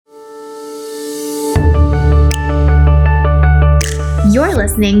You're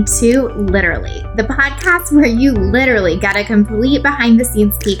listening to Literally, the podcast where you literally get a complete behind the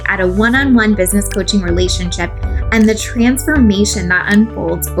scenes peek at a one-on-one business coaching relationship and the transformation that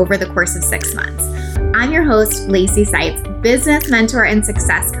unfolds over the course of 6 months. I'm your host, Lacey Seitz, business mentor and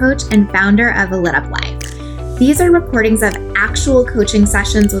success coach and founder of A Lit Up Life. These are recordings of actual coaching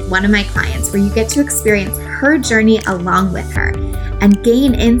sessions with one of my clients where you get to experience her journey along with her and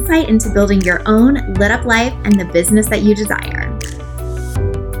gain insight into building your own lit up life and the business that you desire.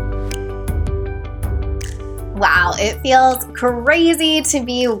 Wow, it feels crazy to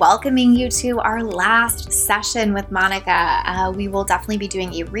be welcoming you to our last session with Monica. We will definitely be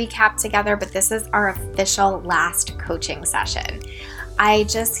doing a recap together, but this is our official last coaching session. I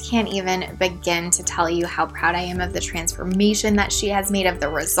just can't even begin to tell you how proud I am of the transformation that she has made, of the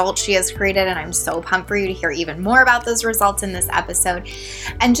results she has created, and I'm so pumped for you to hear even more about those results in this episode.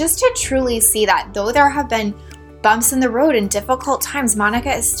 And just to truly see that though there have been bumps in the road and difficult times,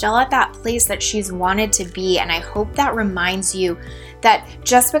 Monica is still at that place that she's wanted to be. And I hope that reminds you that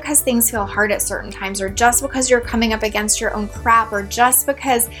just because things feel hard at certain times, or just because you're coming up against your own crap, or just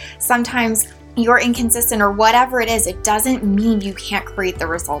because sometimes you're inconsistent or whatever it is, it doesn't mean you can't create the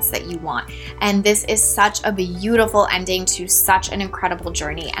results that you want. And this is such a beautiful ending to such an incredible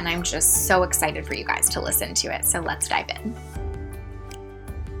journey. And I'm just so excited for you guys to listen to it. So let's dive in.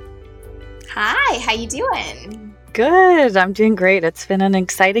 Hi, how you doing? Good. I'm doing great. It's been an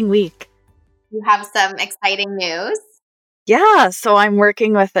exciting week. You have some exciting news? Yeah. So I'm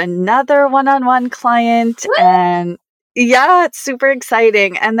working with another one-on-one client. Woo! And yeah, it's super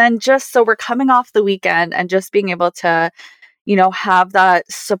exciting. And then just so we're coming off the weekend and just being able to, have that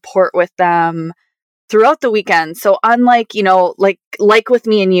support with them throughout the weekend. So unlike, like with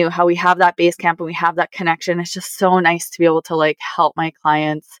me and you, how we have that base camp and we have that connection, it's just so nice to be able to help my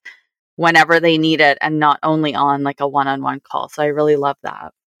clients whenever they need it and not only on a one-on-one call. So I really love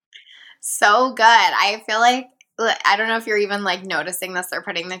that. So good. I feel like, I don't know if you're even noticing this or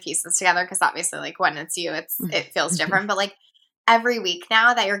putting the pieces together, because obviously when it's you, it feels different. But every week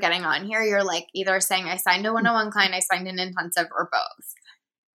now that you're getting on here, you're either saying I signed a one-on-one client, I signed an intensive, or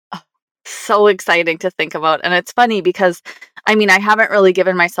both. So exciting to think about. And it's funny because I haven't really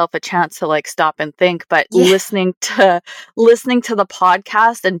given myself a chance to stop and think, but listening to the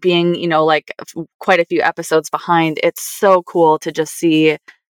podcast and being, quite a few episodes behind, it's so cool to just see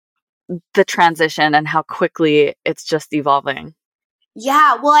the transition and how quickly it's just evolving.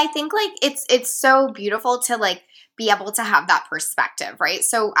 Yeah. Well, I think it's so beautiful to be able to have that perspective, right?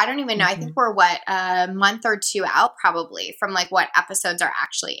 So I don't even know. I think we're a month or two out probably from what episodes are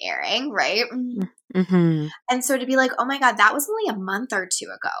actually airing, right? Mm-hmm. And so to be oh my God, that was only a month or two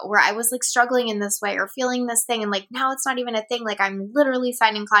ago where I was struggling in this way or feeling this thing. And now it's not even a thing. I'm literally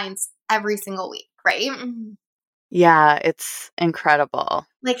signing clients every single week, right? Yeah, it's incredible.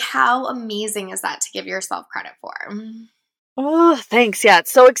 How amazing is that to give yourself credit for? Oh, thanks. Yeah,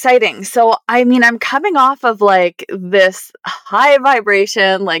 it's so exciting. So, I'm coming off of this high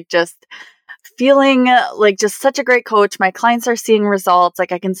vibration, just feeling just such a great coach. My clients are seeing results. I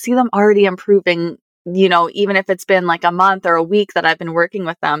can see them already improving, even if it's been a month or a week that I've been working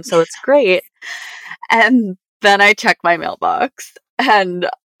with them. So it's great. And then I check my mailbox, and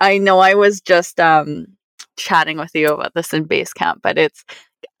I know I was just chatting with you about this in Basecamp, but it's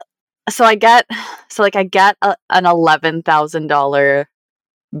I get an $11,000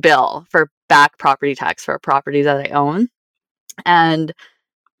 bill for back property tax for a property that I own. And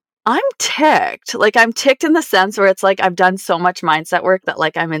I'm ticked. I'm ticked in the sense where it's I've done so much mindset work that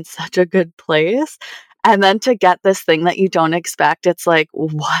I'm in such a good place. And then to get this thing that you don't expect, it's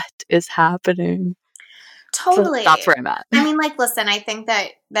what is happening? Totally. So that's where I'm at. Listen, I think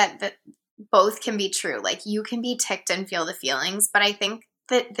that both can be true. You can be ticked and feel the feelings, but I think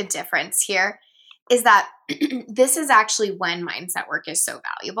that the difference here is that this is actually when mindset work is so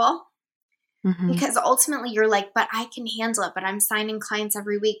valuable. Mm-hmm. Because ultimately you're but I can handle it, but I'm signing clients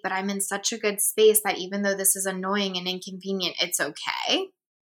every week, but I'm in such a good space that even though this is annoying and inconvenient, it's okay.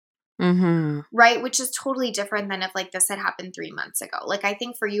 Mm-hmm. Right? Which is totally different than if this had happened 3 months ago. I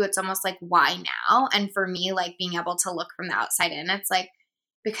think for you, it's almost why now? And for me, being able to look from the outside in, it's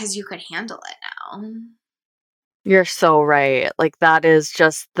because you could handle it now. You're so right. That is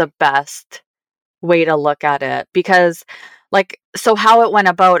just the best way to look at it, because so how it went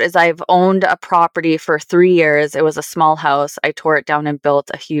about is I've owned a property for 3 years. It was a small house. I tore it down and built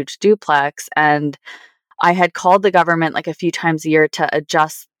a huge duplex, and I had called the government a few times a year to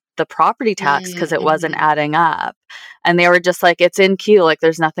adjust the property tax because it wasn't adding up. And they were just it's in queue.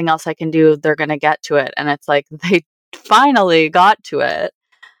 There's nothing else I can do. They're going to get to it. And it's they finally got to it.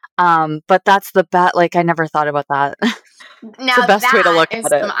 But that's the bet. I never thought about that. Now the best way to look is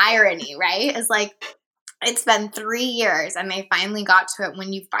at it. some irony, right? It's like, it's been 3 years and they finally got to it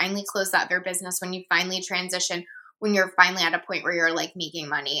when you finally closed out their business, when you finally transition, when you're finally at a point where you're like making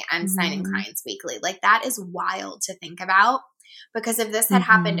money and signing clients weekly. Like that is wild to think about, because if this had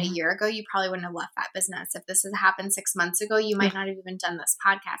happened a year ago, you probably wouldn't have left that business. If this had happened 6 months ago, you might not have even done this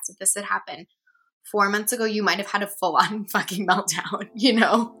podcast. If this had happened 4 months ago, you might have had a full on fucking meltdown, you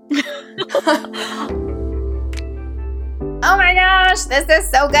know? Oh my gosh, this is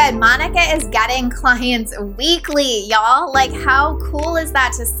so good. Monica is getting clients weekly, y'all. Like, how cool is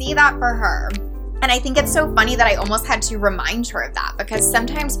that to see that for her? And I think it's so funny that I almost had to remind her of that, because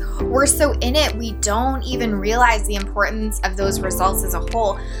sometimes we're so in it, we don't even realize the importance of those results as a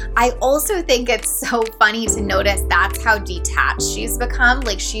whole. I also think it's so funny to notice that's how detached she's become.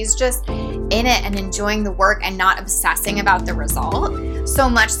 Like, she's just in it and enjoying the work and not obsessing about the result. So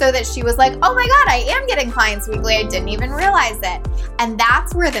much so that she was like, oh my God, I am getting clients weekly. I didn't even realize it. And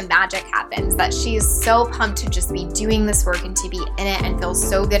that's where the magic happens, that she's so pumped to just be doing this work and to be in it and feel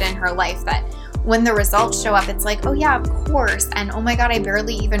so good in her life that when the results show up, it's like, oh yeah, of course. And oh my God, I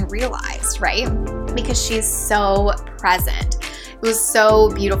barely even realized, right? Because she's so present. It was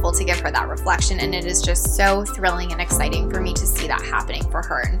so beautiful to give her that reflection. And it is just so thrilling and exciting for me to see that happening for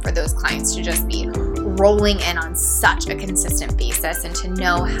her and for those clients to just be rolling in on such a consistent basis and to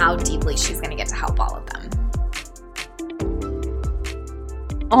know how deeply she's going to get to help all of them.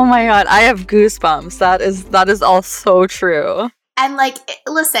 Oh my God, I have goosebumps. That is all so true. And like,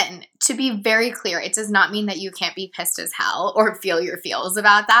 listen, to be very clear, it does not mean that you can't be pissed as hell or feel your feels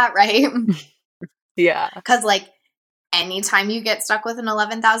about that, right? Yeah. Because like anytime you get stuck with an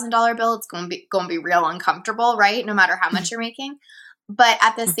 $11,000 bill, it's going to be real uncomfortable, right? No matter how much you're making. But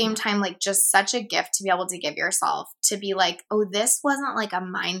at the same time, like just such a gift to be able to give yourself, to be like, oh, this wasn't like a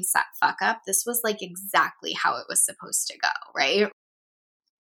mindset fuck up. This was like exactly how it was supposed to go, right?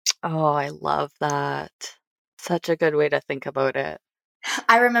 Oh, I love that. Such a good way to think about it.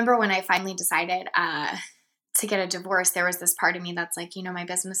 I remember when I finally decided to get a divorce, there was this part of me that's like, you know, my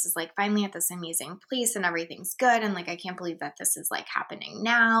business is like finally at this amazing place and everything's good. And like, I can't believe that this is like happening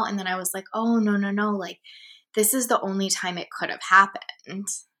now. And then I was like, oh, no. Like, this is the only time it could have happened.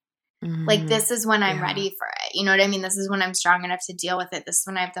 Like, this is when I'm ready for it. You know what I mean? This is when I'm strong enough to deal with it. This is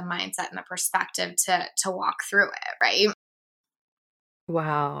when I have the mindset and the perspective to walk through it, right?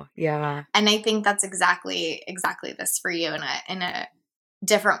 Wow. Yeah. And I think that's exactly this for you in a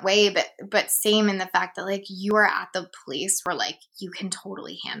different way, but same in the fact that like you are at the place where like you can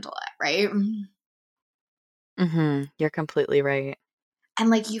totally handle it, right? You're completely right. And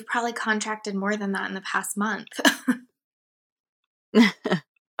like you've probably contracted more than that in the past month.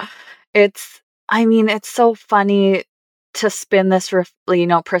 It's so funny to spin this,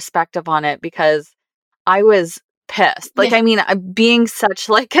 perspective on it, because I was pissed. Like, Yeah. Being such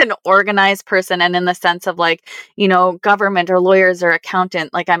like an organized person, and in the sense of like, government or lawyers or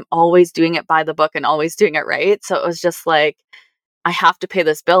accountant, like I'm always doing it by the book and always doing it right. So it was just like, I have to pay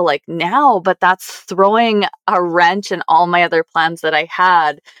this bill like now, but that's throwing a wrench in all my other plans that I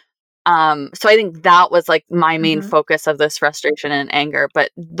had. So I think that was like my main focus of this frustration and anger,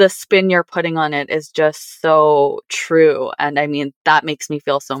 but the spin you're putting on it is just so true. And that makes me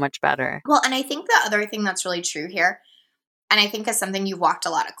feel so much better. Well, and I think the other thing that's really true here, and I think is something you've walked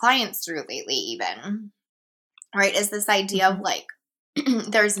a lot of clients through lately even, right, is this idea of like,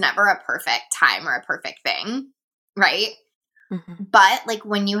 there's never a perfect time or a perfect thing, right? But like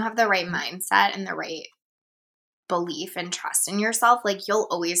when you have the right mindset and the right belief and trust in yourself, like you'll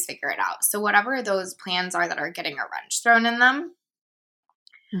always figure it out. So whatever those plans are that are getting a wrench thrown in them,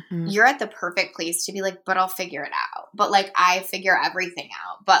 you're at the perfect place to be like, but I'll figure it out. But like I figure everything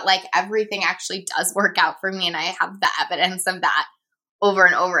out. But like everything actually does work out for me, and I have the evidence of that over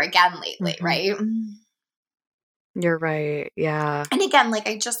and over again lately, right? You're right. Yeah. And again, like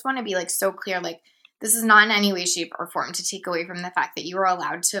I just want to be like so clear, like this is not in any way, shape, or form to take away from the fact that you are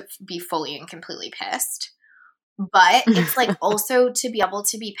allowed to be fully and completely pissed. But it's like also to be able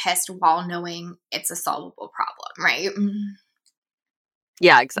to be pissed while knowing it's a solvable problem, right?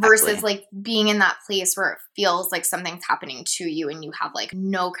 Yeah, exactly. Versus like being in that place where it feels like something's happening to you and you have like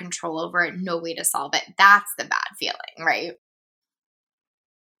no control over it, no way to solve it. That's the bad feeling, right?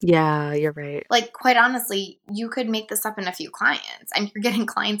 Yeah, you're right. Like quite honestly, you could make this up in a few clients, and you're getting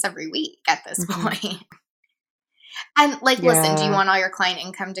clients every week at this point. And like, listen, do you want all your client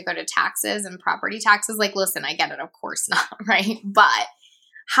income to go to taxes and property taxes? Like, listen, I get it. Of course not. Right. But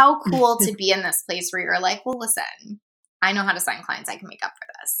how cool to be in this place where you're like, well, listen, I know how to sign clients. I can make up for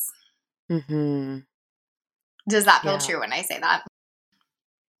this. Does that feel true when I say that?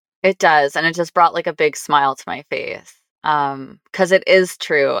 It does. And it just brought like a big smile to my face. 'Cause it is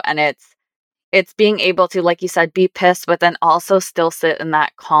true, and it's being able to, like you said, be pissed, but then also still sit in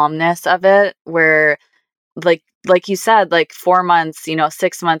that calmness of it where, like you said, like 4 months,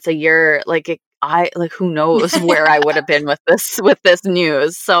 6 months, a year, who knows where I would have been with this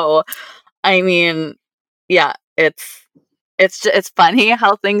news. So, I mean, yeah, it's funny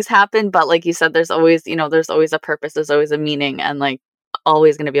how things happen, but like you said, there's always a purpose, there's always a meaning, and, like,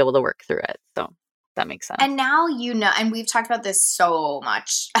 always gonna be able to work through it. So, that makes sense. And now and we've talked about this so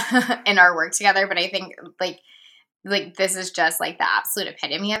much in our work together, but I think like this is just like the absolute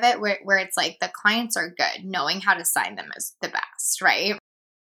epitome of it, where it's like the clients are good. Knowing how to sign them is the best, right?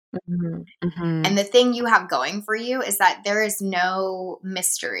 Mhm, mhm. And the thing you have going for you is that there is no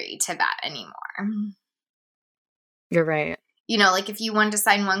mystery to that anymore. You're right. Like if you wanted to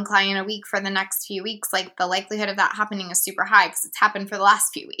sign one client a week for the next few weeks, like the likelihood of that happening is super high because it's happened for the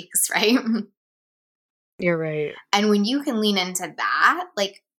last few weeks, right? You're right. And when you can lean into that,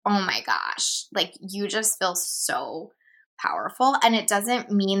 like, oh my gosh, like you just feel so powerful. And it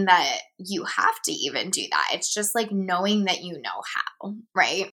doesn't mean that you have to even do that. It's just like knowing that you know how,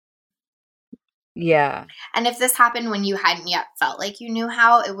 right? Yeah. And if this happened when you hadn't yet felt like you knew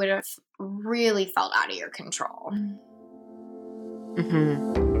how, it would have really felt out of your control.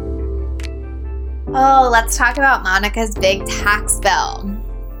 Mhm. Oh, let's talk about Monica's big tax bill.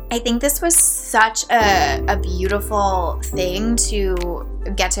 I think this was such a beautiful thing to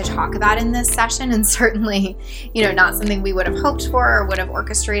get to talk about in this session, and certainly, not something we would have hoped for or would have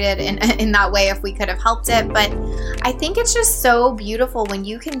orchestrated in that way if we could have helped it. But I think it's just so beautiful when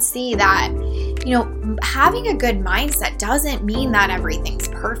you can see that, having a good mindset doesn't mean that everything's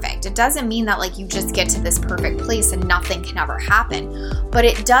perfect. It doesn't mean that like you just get to this perfect place and nothing can ever happen. But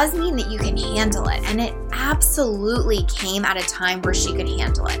it does mean that you can handle it. And it absolutely came at a time where she could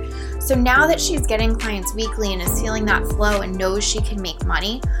handle it. So now that she's getting clients weekly and is feeling that flow and knows she can make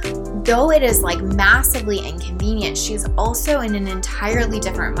money, though it is like massively inconvenient, she's also in an entirely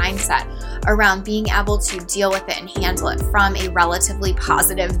different mindset around being able to deal with it and handle it from a relatively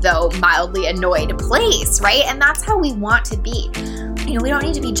positive, though mildly annoyed place, right? And that's how we want to be. We don't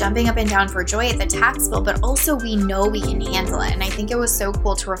need to be jumping up and down for joy at the tax bill, but also we know we can handle it. And I think it was so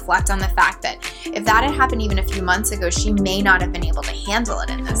cool to reflect on the fact that if that had happened even a few months ago, she may not have been able to handle it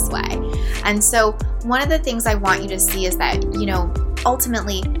in this way. And so one of the things I want you to see is that,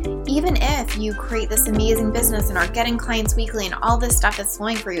 ultimately, even if you create this amazing business and are getting clients weekly and all this stuff is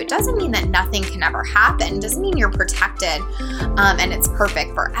flowing for you, it doesn't mean that nothing can ever happen. It doesn't mean you're protected and it's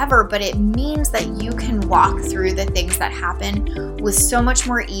perfect forever, but it means that you can walk through the things that happen with so much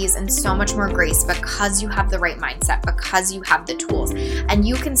more ease and so much more grace because you have the right mindset, because you have the tools, and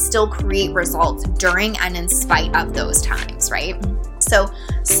you can still create results during and in spite of those times, right?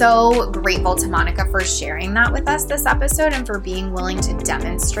 So grateful to Monica for sharing that with us this episode and for being willing to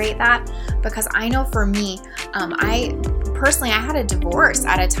demonstrate that, because I know for me, I had a divorce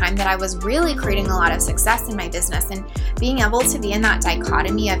at a time that I was really creating a lot of success in my business, and being able to be in that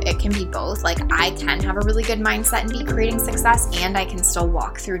dichotomy of it can be both. Like I can have a really good mindset and be creating success, and I can still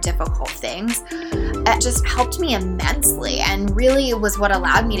walk through difficult things. It just helped me immensely, and really was what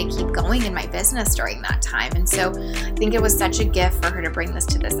allowed me to keep going in my business during that time. And so I think it was such a gift for her to bring this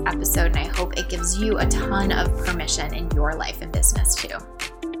to this episode, and I hope it gives you a ton of permission in your life and business too.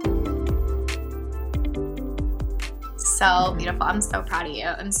 So beautiful. I'm so proud of you.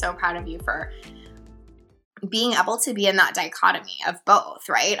 I'm so proud of you for being able to be in that dichotomy of both,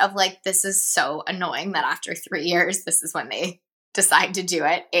 right? Of like, this is so annoying that after 3 years, this is when they decide to do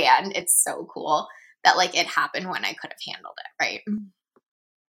it. And it's so cool that like it happened when I could have handled it, right?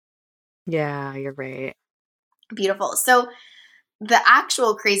 Yeah, you're right. Beautiful. So the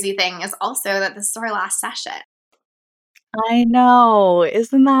actual crazy thing is also that this is our last session. I know.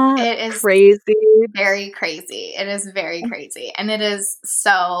 Isn't that It is crazy? very crazy. It is very crazy. And it is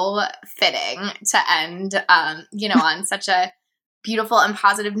so fitting to end, on such a beautiful and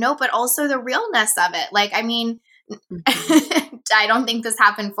positive note, but also the realness of it. Like, I mean, I don't think this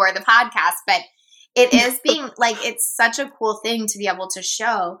happened for the podcast, but it is being like, it's such a cool thing to be able to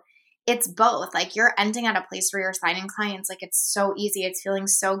show. It's both. Like you're ending at a place where you're signing clients. Like it's so easy. It's feeling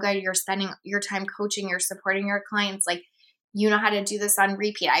so good. You're spending your time coaching. You're supporting your clients. Like you know how to do this on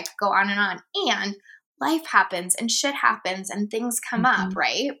repeat. I could go on. And life happens and shit happens and things come up,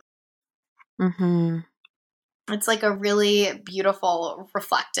 right? Mm-hmm. It's like a really beautiful,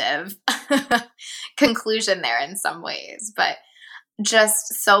 reflective conclusion there in some ways, but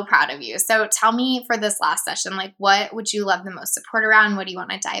just so proud of you. So tell me for this last session, like what would you love the most support around? What do you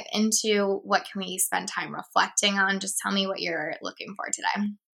want to dive into? What can we spend time reflecting on? Just tell me what you're looking for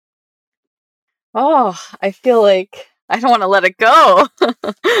today. Oh, I feel like I don't want to let it go.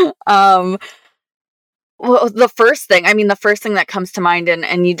 Well, the first thing that comes to mind,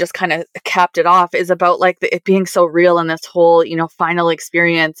 and you just kind of capped it off, is about like it being so real and this whole, final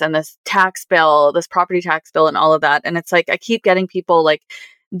experience and this tax bill, this property tax bill and all of that. And it's like, I keep getting people like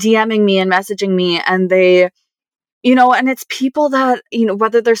DMing me and messaging me, and they, and it's people that,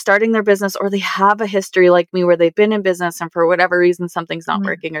 whether they're starting their business or they have a history like me where they've been in business and for whatever reason, something's not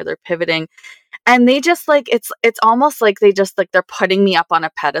working or they're pivoting. And they just like, it's almost like they just like, they're putting me up on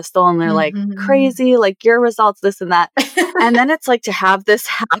a pedestal and they're like, crazy, like your results, this and that. And then it's like to have this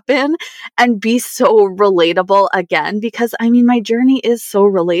happen and be so relatable again, because my journey is so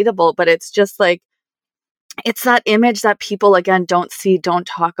relatable, but it's just like, it's that image that people again don't see, don't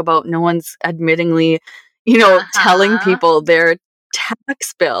talk about. No one's admittingly, telling people their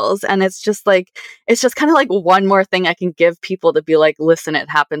tax bills. And it's just kind of like one more thing I can give people to be like, listen, it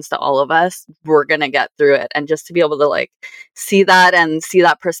happens to all of us. We're going to get through it. And just to be able to like see that and see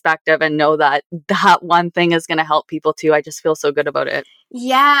that perspective and know that that one thing is going to help people too. I just feel so good about it.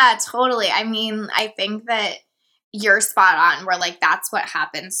 Yeah, totally. I think that you're spot on where like that's what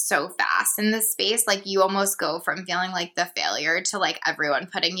happens so fast in this space. Like you almost go from feeling like the failure to like everyone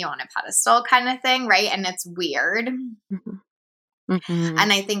putting you on a pedestal kind of thing, right? And it's weird.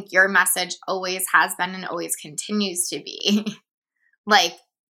 And I think your message always has been and always continues to be like,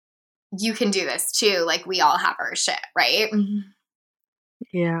 you can do this too. Like we all have our shit, right?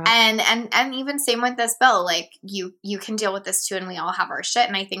 Yeah. And even same with this bill, like you can deal with this too, and we all have our shit.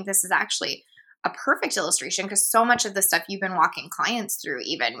 And I think this is actually a perfect illustration because so much of the stuff you've been walking clients through,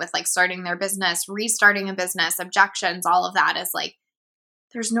 even with like starting their business, restarting a business, objections, all of that is like,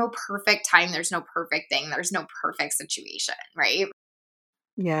 there's no perfect time. There's no perfect thing. There's no perfect situation, right?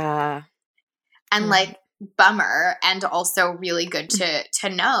 Yeah. And like bummer, and also really good to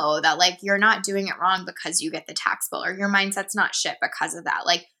know that like you're not doing it wrong because you get the tax bill, or your mindset's not shit because of that.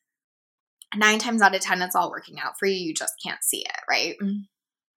 Like 9 times out of 10, it's all working out for you. You just can't see it, right?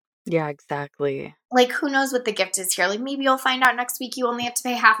 Yeah, exactly. Like who knows what the gift is here? Like maybe you'll find out next week you only have to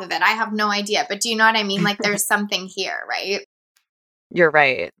pay half of it. I have no idea. But do you know what I mean? Like there's something here, right? You're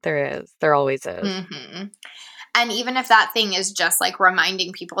right. There is. There always is. And even if that thing is just like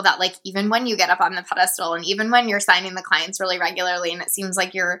reminding people that like even when you get up on the pedestal and even when you're signing the clients really regularly and it seems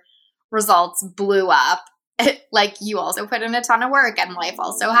like your results blew up, like you also put in a ton of work and life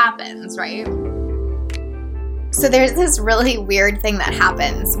also happens, right? So there's this really weird thing that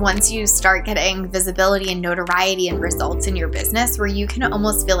happens once you start getting visibility and notoriety and results in your business where you can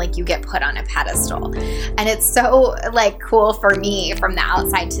almost feel like you get put on a pedestal. And it's so like cool for me from the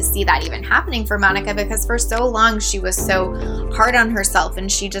outside to see that even happening for Monica, because for so long she was so hard on herself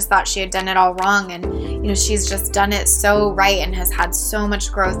and she just thought she had done it all wrong. And, she's just done it so right and has had so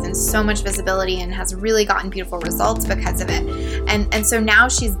much growth and so much visibility and has really gotten beautiful results because of it. And so now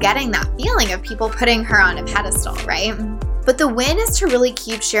she's getting that feeling of people putting her on a pedestal, right? But the win is to really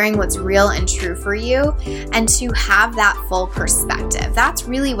keep sharing what's real and true for you and to have that full perspective. That's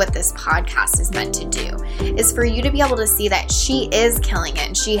really what this podcast is meant to do, is for you to be able to see that she is killing it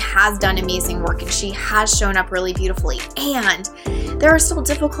and she has done amazing work and she has shown up really beautifully. And there are still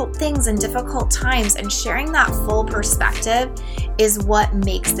difficult things and difficult times, and sharing that full perspective is what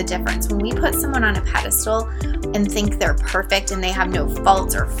makes the difference. When we put someone on a pedestal and think they're perfect and they have no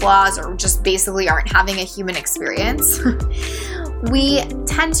faults or flaws or just basically aren't having a human experience, we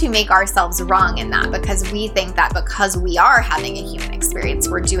tend to make ourselves wrong in that because we think that because we are having a human experience,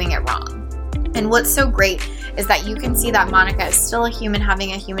 we're doing it wrong. And what's so great is that you can see that Monica is still a human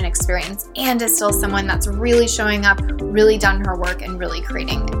having a human experience and is still someone that's really showing up, really done her work, and really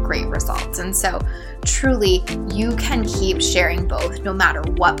creating great results. And so truly, you can keep sharing both no matter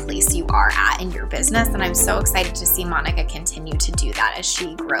what place you are at in your business. And I'm so excited to see Monica continue to do that as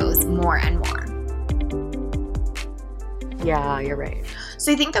she grows more and more. Yeah, you're right.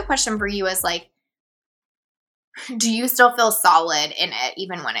 So I think the question for you is like, do you still feel solid in it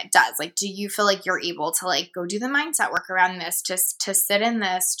even when it does? Like, do you feel like you're able to like go do the mindset work around this, to sit in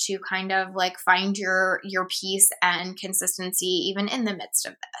this, to kind of like find your peace and consistency even in the midst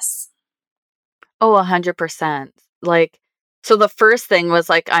of this? Oh, 100%. Like, so the first thing was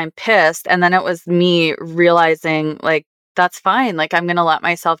like, I'm pissed. And then it was me realizing like, that's fine. Like, I'm going to let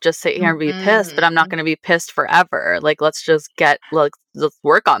myself just sit here and be pissed, but I'm not going to be pissed forever. Like, let's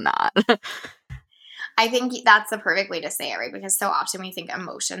work on that. I think that's the perfect way to say it, right? Because so often we think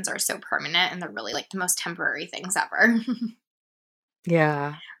emotions are so permanent and they're really like the most temporary things ever.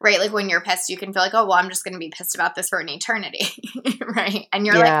 Yeah. Right? Like when you're pissed, you can feel like, oh, well, I'm just going to be pissed about this for an eternity. Right? And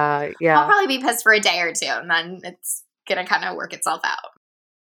you're I'll probably be pissed for a day or two and then it's going to kind of work itself out.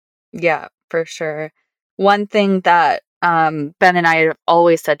 Yeah, for sure. One thing that Ben and I have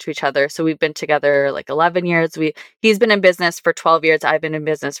always said to each other, so we've been together like 11 years. He's been in business for 12 years. I've been in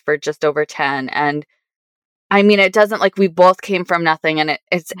business for just over 10. And I mean, it doesn't like we both came from nothing, and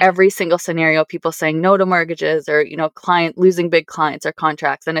it's every single scenario, people saying no to mortgages or, client losing big clients or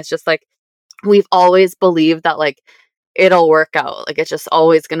contracts. And it's just like, we've always believed that like, it'll work out. Like, it's just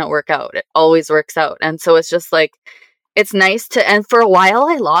always going to work out. It always works out. And so it's just like, it's nice and for a while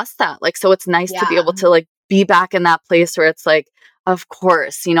I lost that. Like, so it's nice to be able to like be back in that place where it's like, of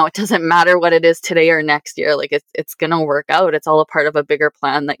course, it doesn't matter what it is today or next year. Like it's going to work out. It's all a part of a bigger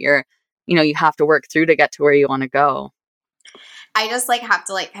plan that you have to work through to get to where you want to go. I just like have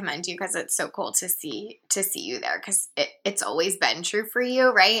to like commend you because it's so cool to see you there, because it's always been true for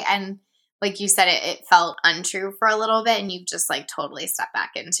you, right? And like you said, it felt untrue for a little bit, and you've just like totally stepped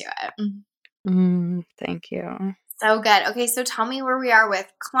back into it. Thank you. So good. Okay, so tell me where we are with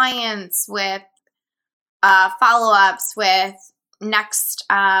clients, with follow-ups, with next,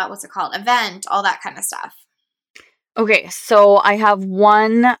 what's it called, event, all that kind of stuff. Okay, so I have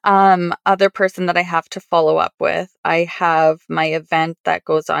one other person that I have to follow up with. I have my event that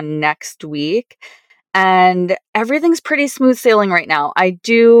goes on next week, and everything's pretty smooth sailing right now. I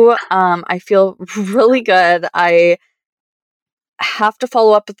feel really good. I have to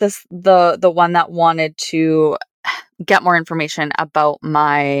follow up with the one that wanted to get more information about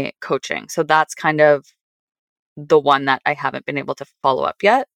my coaching. So that's kind of the one that I haven't been able to follow up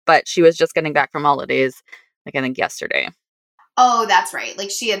yet, but she was just getting back from holidays, like I think yesterday. Oh, that's right. Like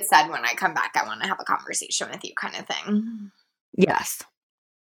she had said, when I come back, I want to have a conversation with you, kind of thing. Yes.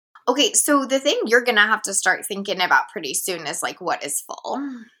 Okay, so the thing you're going to have to start thinking about pretty soon is like, what is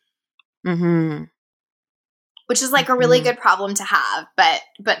full? Mm-hmm. Which is like a really good problem to have,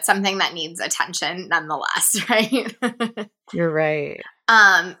 but something that needs attention nonetheless, right? You're right.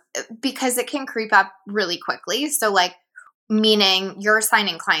 Because it can creep up really quickly. So like, meaning you're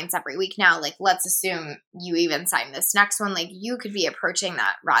signing clients every week now, like let's assume you even sign this next one, like you could be approaching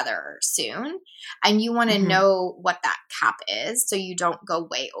that rather soon, and you want to know what that cap is so you don't go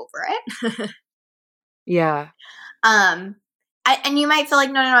way over it. Yeah. And you might feel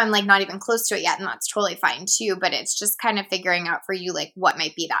like, no, I'm like not even close to it yet, and that's totally fine too, but it's just kind of figuring out for you like what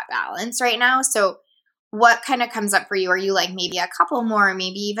might be that balance right now. So what kind of comes up for you? Are you like maybe a couple more,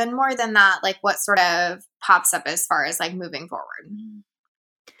 maybe even more than that? Like what sort of pops up as far as like moving forward?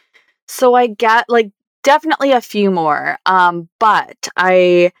 So I get like definitely a few more. But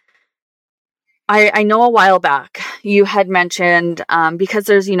I know a while back you had mentioned, because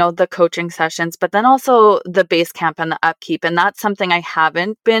there's, the coaching sessions, but then also the base camp and the upkeep. And that's something I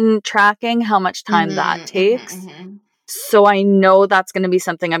haven't been tracking how much time that takes. So I know that's going to be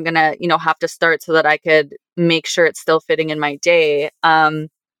something I'm going to, have to start so that I could make sure it's still fitting in my day.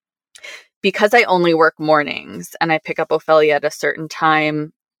 Because I only work mornings and I pick up Ophelia at a certain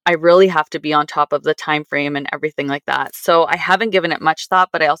time, I really have to be on top of the time frame and everything like that. So I haven't given it much thought,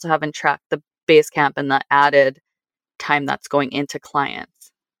 but I also haven't tracked the base camp and the added time that's going into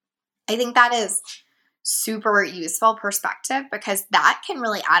clients. I think that is super useful perspective, because that can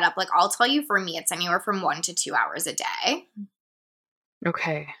really add up. Like I'll tell you, for me, it's anywhere from 1 to 2 hours a day.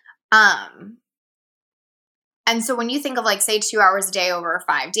 Okay. And so when you think of like, say 2 hours a day over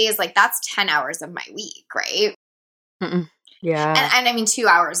 5 days, like that's 10 hours of my week, right? Yeah. And I mean, 2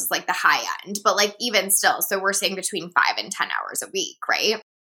 hours is like the high end, but like even still, so we're saying between 5 and 10 hours a week, right?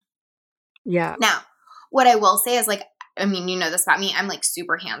 Yeah. Now, what I will say is like, I mean, you know this about me, I'm like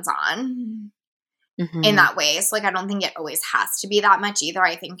super hands-on in that way. So like, I don't think it always has to be that much either.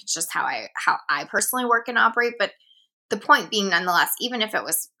 I think it's just how I personally work and operate. But the point being, nonetheless, even if it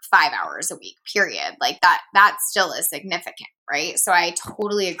was 5 hours a week, period, like that still is significant, right? So I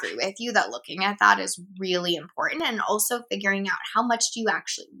totally agree with you that looking at that is really important, and also figuring out how much do you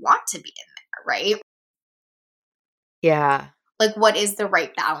actually want to be in there, right? Yeah. Like what is the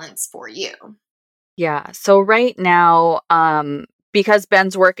right balance for you? Yeah. So right now, because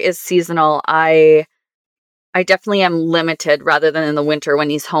Ben's work is seasonal, I definitely am limited rather than in the winter when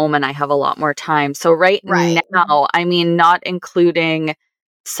he's home and I have a lot more time. So right now, I mean, not including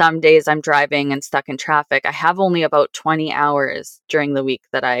some days I'm driving and stuck in traffic, I have only about 20 hours during the week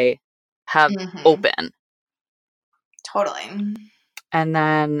that I have open. Totally. And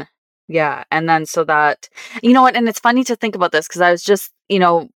then, yeah. And then so that, you know what? And it's funny to think about this because I was just,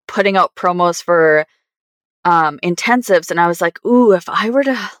 putting out promos for intensives, and I was like, ooh, if I were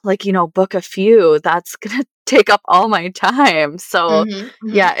to like, book a few, that's gonna take up all my time. So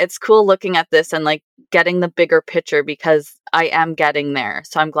yeah, it's cool looking at this and like getting the bigger picture, because I am getting there.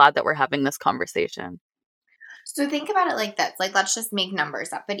 So I'm glad that we're having this conversation. So think about it like this. Like, let's just make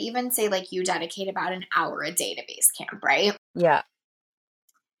numbers up. But even say like you dedicate about an hour a day to Basecamp, right? Yeah.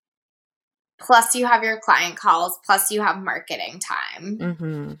 Plus you have your client calls, plus you have marketing time.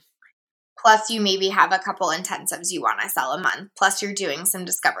 Mm-hmm. Plus you maybe have a couple intensives you want to sell a month. Plus you're doing some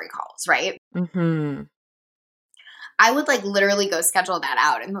discovery calls, right? Mm-hmm. I would like literally go schedule that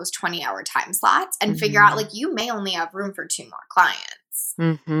out in those 20-hour time slots and figure out like you may only have room for 2 more clients.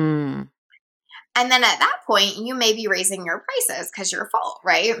 Mm-hmm. And then at that point, you may be raising your prices because you're full,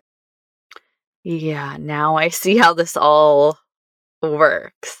 right? Yeah, now I see how this all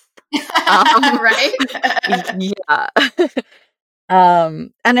works. Right? Yeah.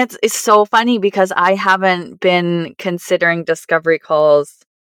 And it's so funny because I haven't been considering discovery calls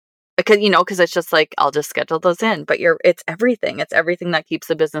because it's just like I'll just schedule those in. But it's everything. It's everything that keeps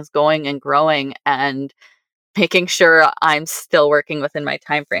the business going and growing and making sure I'm still working within my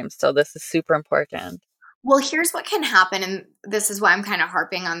time frame. So this is super important. Well, here's what can happen, and this is why I'm kind of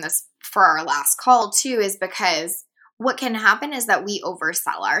harping on this for our last call too, is because what can happen is that we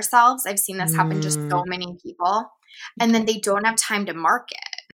oversell ourselves. I've seen this happen to so many people, and then they don't have time to market.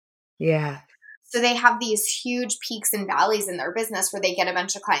 Yeah. So they have these huge peaks and valleys in their business where they get a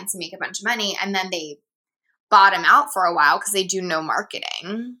bunch of clients and make a bunch of money, and then they bottom out for a while because they do no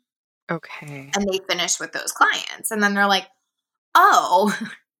marketing. Okay. And they finish with those clients. And then they're like, oh,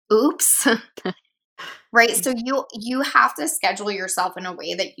 oops. Right? So you have to schedule yourself in a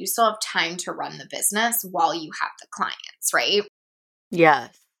way that you still have time to run the business while you have the clients, right?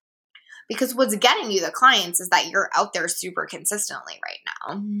 Yes. Because what's getting you the clients is that you're out there super consistently right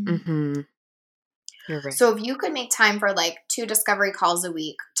now. Mm-hmm. You're right. So if you could make time for like 2 discovery calls a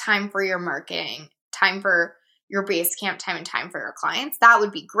week, time for your marketing, time for your Basecamp time, and time for your clients, that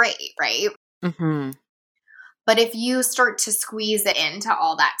would be great, right? Mm-hmm. But if you start to squeeze it into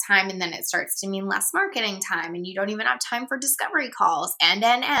all that time, and then it starts to mean less marketing time, and you don't even have time for discovery calls, and,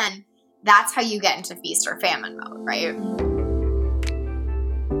 that's how you get into feast or famine mode, right?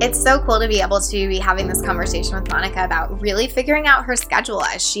 It's so cool to be able to be having this conversation with Monica about really figuring out her schedule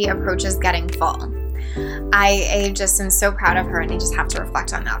as she approaches getting full. I just am so proud of her, and I just have to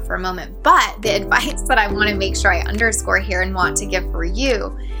reflect on that for a moment. But the advice that I want to make sure I underscore here and want to give for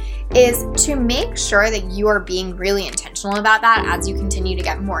you is to make sure that you are being really intentional about that as you continue to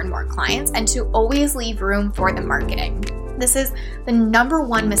get more and more clients, and to always leave room for the marketing. This is the number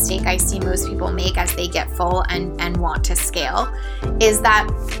one mistake I see most people make as they get full and want to scale, is that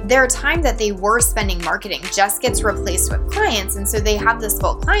their time that they were spending marketing just gets replaced with clients. And so they have this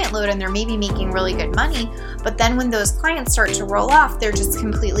full client load and they're maybe making really good money. But then when those clients start to roll off, they're just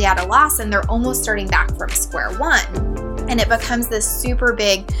completely at a loss and they're almost starting back from square one. And it becomes this super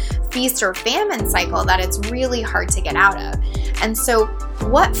big feast or famine cycle that it's really hard to get out of. And so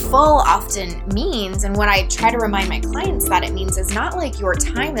what full often means, and what I try to remind my clients that it means, is not like your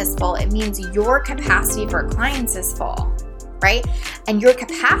time is full. It means your capacity for clients is full, right? And your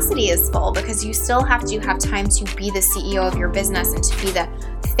capacity is full because you still have to have time to be the CEO of your business and to be the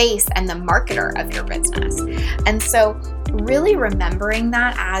face and the marketer of your business. And so really remembering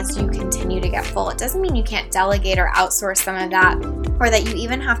that as you continue to get full. It doesn't mean you can't delegate or outsource some of that, or that you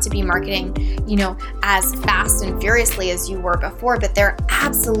even have to be marketing, as fast and furiously as you were before, but there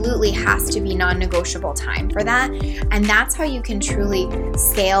absolutely has to be non-negotiable time for that. And that's how you can truly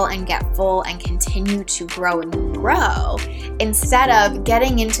scale and get full and continue to grow and grow, instead of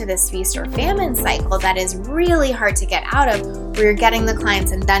getting into this feast or famine cycle that is really hard to get out of, where you're getting the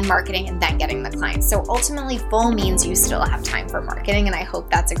clients and then marketing and then getting the clients. So ultimately, full means you still have time for marketing, and I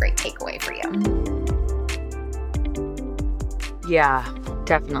hope that's a great takeaway for you. Yeah,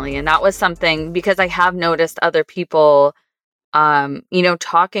 definitely. And that was something, because I have noticed other people,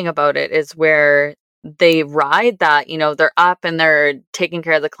 talking about it, is where they ride that, they're up and they're taking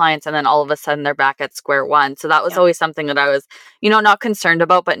care of the clients, and then all of a sudden they're back at square one. So that was always something that I was, not concerned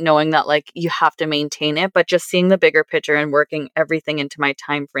about, but knowing that like you have to maintain it, but just seeing the bigger picture and working everything into my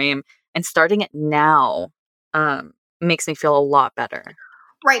time frame and starting it now makes me feel a lot better.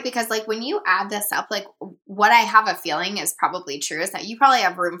 Right, because like when you add this up, like what I have a feeling is probably true is that you probably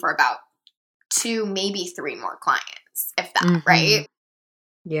have room for about 2, maybe 3 more clients, if that, right?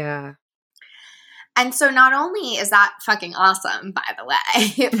 Yeah. And so not only is that fucking awesome, by the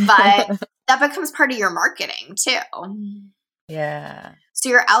way, but that becomes part of your marketing too. Yeah. So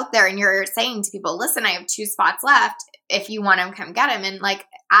you're out there and you're saying to people, listen, I have 2 spots left. If you want them, come get them. And like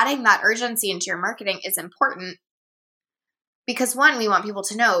adding that urgency into your marketing is important. Because 1, we want people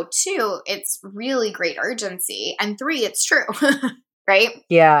to know. 2, it's really great urgency. And 3, it's true, right?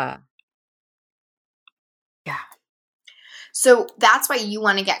 Yeah. Yeah. So that's why you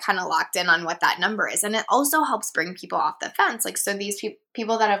want to get kind of locked in on what that number is. And it also helps bring people off the fence. Like, so these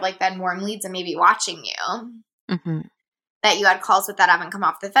people that have like been warm leads and maybe watching you, that you had calls with that haven't come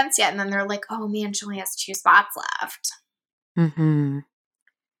off the fence yet. And then they're like, oh man, she only has 2 spots left. I'm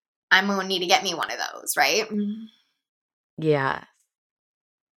going to need to get me one of those, right? Yeah.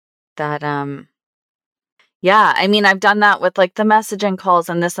 That, yeah, I mean, I've done that with like the messaging calls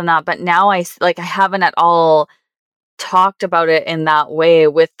and this and that, but now I haven't at all talked about it in that way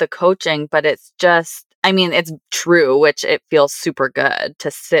with the coaching, but it's just, I mean, it's true, which it feels super good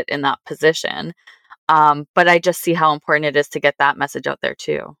to sit in that position. But I just see how important it is to get that message out there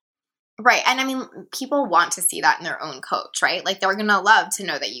too. Right. And I mean, people want to see that in their own coach, right? Like they're going to love to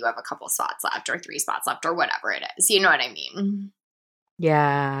know that you have a couple spots left or 3 spots left or whatever it is. You know what I mean?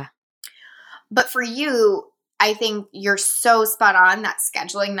 Yeah. But for you, I think you're so spot on that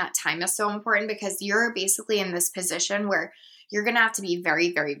scheduling that time is so important because you're basically in this position where you're going to have to be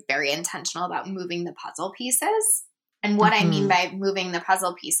very, very, very intentional about moving the puzzle pieces. And what I mean by moving the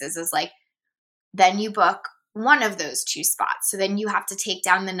puzzle pieces is like, then you book one of those 2 spots. So then you have to take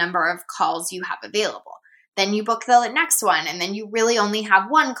down the number of calls you have available. Then you book the next one, and then you really only have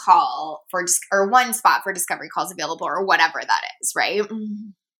 1 call for or 1 spot for discovery calls available or whatever that is, right?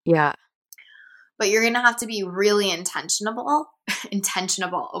 Yeah. But you're going to have to be really intentional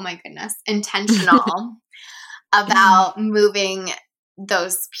about moving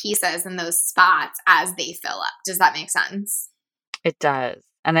those pieces and those spots as they fill up. Does that make sense? It does.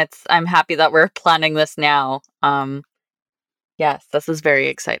 And I'm happy that we're planning this now. Yes, this is very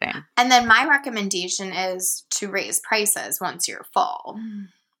exciting. And then my recommendation is to raise prices once you're full.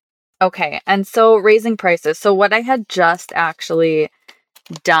 Okay. And so raising prices. So what I had just actually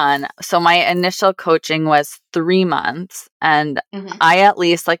done. So my initial coaching was 3 months, and I at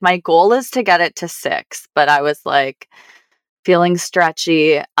least like my goal is to get it to 6, but I was like feeling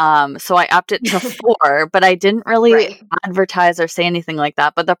stretchy. So I upped it to 4, but I didn't really advertise or say anything like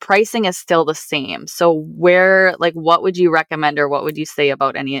that, but the pricing is still the same. So what would you recommend or what would you say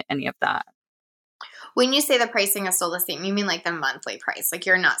about any of that? When you say the pricing is still the same, you mean like the monthly price? Like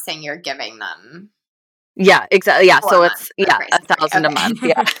you're not saying you're giving them. Yeah, exactly. Yeah. So it's, $1,000 a month.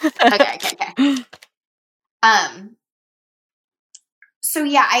 Yeah. Okay. So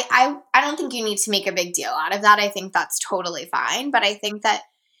yeah, I don't think you need to make a big deal out of that. I think that's totally fine. But I think that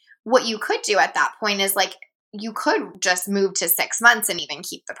what you could do at that point is like, you could just move to 6 months and even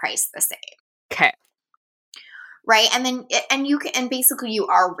keep the price the same. Okay. Right. And then, and basically you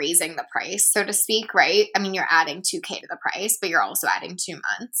are raising the price, so to speak, right? I mean, you're adding $2,000 to the price, but you're also adding 2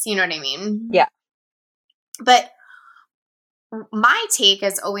 months. You know what I mean? Yeah. But my take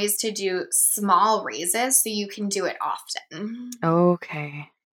is always to do small raises so you can do it often. Okay.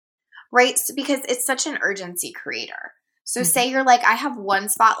 Right? So, because it's such an urgency creator. So say you're like, I have 1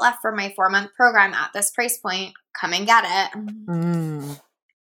 spot left for my 4-month program at this price point. Come and get it.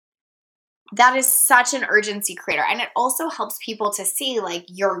 That is such an urgency creator. And it also helps people to see like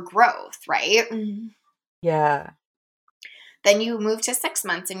your growth, right? Yeah. Then you move to 6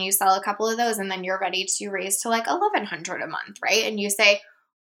 months and you sell a couple of those, and then you're ready to raise to like $1,100 a month, right? And you say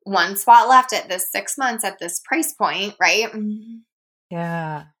 1 spot left at this 6 months at this price point, right?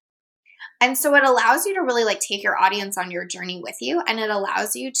 Yeah. And so it allows you to really like take your audience on your journey with you, and it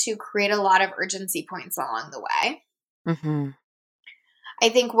allows you to create a lot of urgency points along the way. I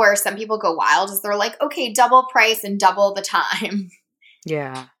think where some people go wild is they're like, okay, double price and double the time.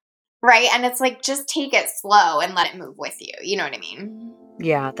 Yeah. Right? And it's like, just take it slow and let it move with you. You know what I mean?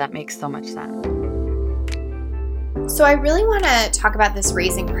 Yeah, that makes so much sense. So I really want to talk about this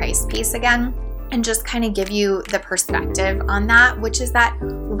raising price piece again and just kind of give you the perspective on that, which is that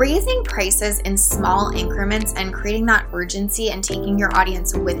raising prices in small increments and creating that urgency and taking your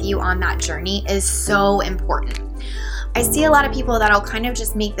audience with you on that journey is so important. I see a lot of people that'll kind of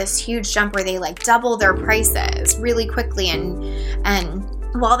just make this huge jump where they like double their prices really quickly, and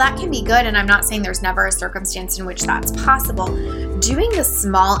while that can be good, and I'm not saying there's never a circumstance in which that's possible, doing the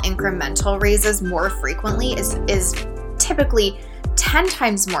small incremental raises more frequently is typically 10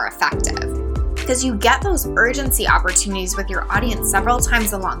 times more effective because you get those urgency opportunities with your audience several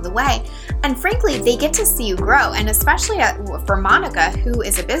times along the way. And frankly, they get to see you grow. And especially for Monica, who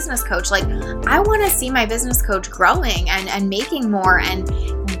is a business coach, like I want to see my business coach growing and making more and,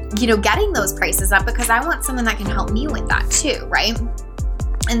 getting those prices up because I want someone that can help me with that too, right?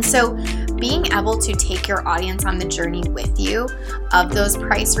 And so being able to take your audience on the journey with you of those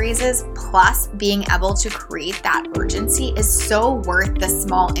price raises, plus being able to create that urgency, is so worth the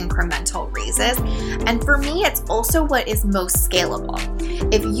small incremental raises. And for me, it's also what is most scalable.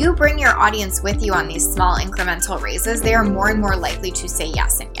 If you bring your audience with you on these small incremental raises, they are more and more likely to say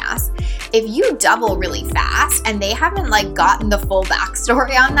yes and yes. If you double really fast and they haven't gotten the full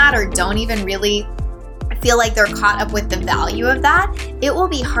backstory on that, or don't even really feel like they're caught up with the value of that, it will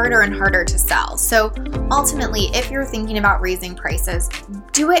be harder and harder to sell. So ultimately, if you're thinking about raising prices,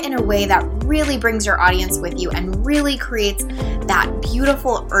 do it in a way that really brings your audience with you and really creates that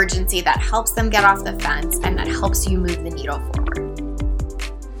beautiful urgency that helps them get off the fence and that helps you move the needle forward.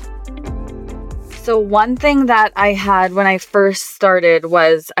 So one thing that I had when I first started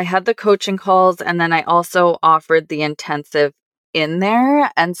was I had the coaching calls, and then I also offered the intensive in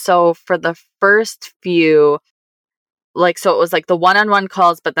there. And so for the first few, so it was the one-on-one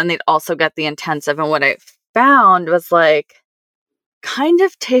calls, but then they'd also get the intensive. And what I found was kind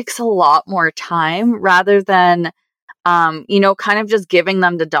of takes a lot more time rather than, kind of just giving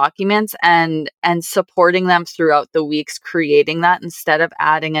them the documents and supporting them throughout the weeks, creating that instead of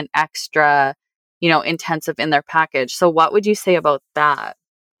adding an extra, intensive in their package. So what would you say about that?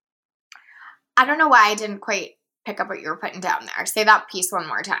 I don't know why I didn't quite pick up what you were putting down there. Say that piece one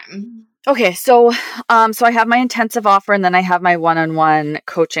more time. Okay, so I have my intensive offer, and then I have my one-on-one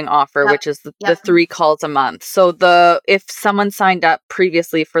coaching offer, which is the 3 calls a month. So if someone signed up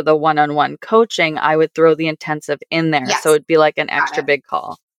previously for the one-on-one coaching, I would throw the intensive in there. Yes. So it'd be like an extra big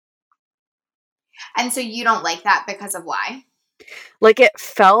call. And so you don't like that because of why? It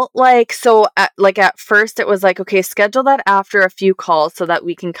felt at first it was okay, schedule that after a few calls so that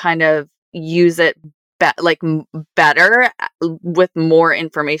we can kind of use it better with more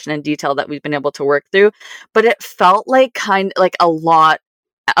information and detail that we've been able to work through. But it felt kind of a lot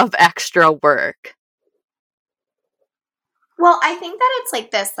of extra work. Well, I think that it's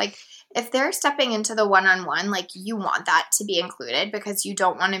this, if they're stepping into the one-on-one, you want that to be included because you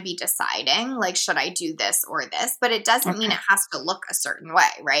don't want to be deciding, should I do this or this? But it doesn't mean it has to look a certain way,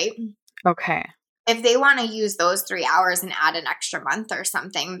 right? Okay. If they want to use those 3 hours and add an extra month or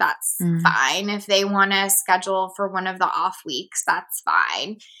something, that's fine. If they want to schedule for one of the off weeks, that's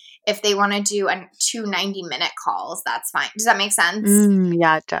fine. If they want to do 2 90-minute calls, that's fine. Does that make sense?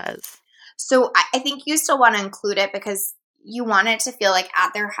 Yeah, it does. So I think you still want to include it because you want it to feel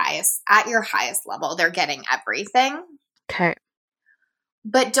at your highest level, they're getting everything. Okay.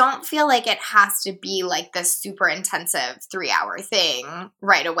 But don't feel it has to be this super intensive 3-hour thing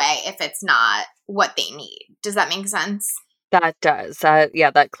right away if it's not what they need. Does that make sense? That does.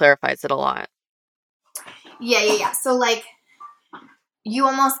 That clarifies it a lot. Yeah. So you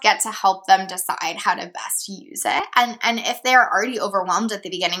almost get to help them decide how to best use it. And if they're already overwhelmed at the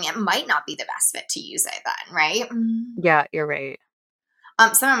beginning, it might not be the best fit to use it then, right? Yeah, you're right.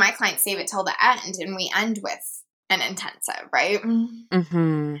 Some of my clients save it till the end, and we end with an intensive, right?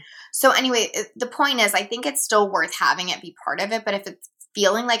 Mm-hmm. So anyway, the point is, I think it's still worth having it be part of it, but if it's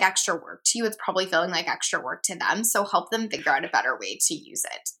feeling like extra work to you, it's probably feeling like extra work to them. So help them figure out a better way to use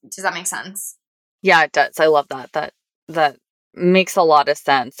it. Does that make sense? Yeah, it does. I love that. That makes a lot of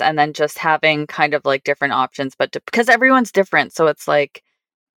sense. And then just having kind of different options, but because everyone's different. So it's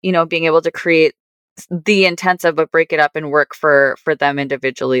being able to create the intensive, but break it up and work for them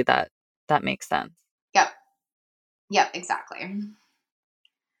individually. That makes sense. Yep, exactly.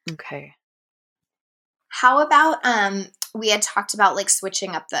 Okay. How about we had talked about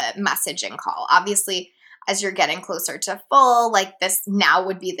switching up the messaging call. Obviously, as you're getting closer to full, this now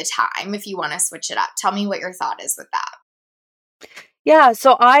would be the time if you want to switch it up. Tell me what your thought is with that. Yeah,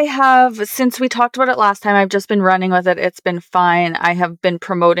 so I have, since we talked about it last time, I've just been running with it. It's been fine. I have been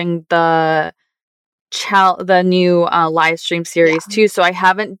promoting the new live stream series too, so I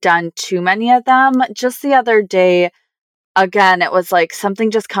haven't done too many of them. Just the other day, again, it was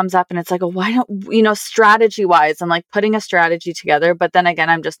something just comes up and it's why don't, strategy wise, I'm putting a strategy together, but then again,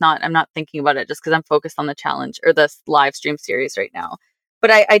 I'm not thinking about it just because I'm focused on the challenge or this live stream series right now.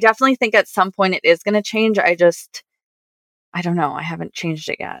 But I definitely think at some point it is going to change. I don't know. I haven't changed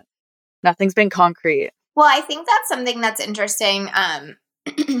it yet. Nothing's been concrete. Well, I think that's something that's interesting,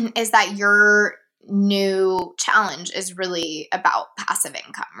 is that your new challenge is really about passive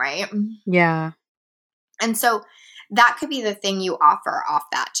income, right? Yeah. And so that could be the thing you offer off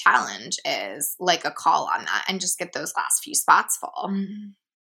that challenge is a call on that and just get those last few spots full.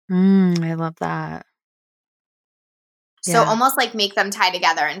 I love that. So almost make them tie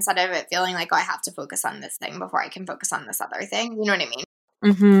together instead of it feeling I have to focus on this thing before I can focus on this other thing. You know what I mean?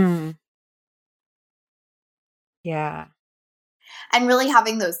 Mm-hmm. Yeah. And really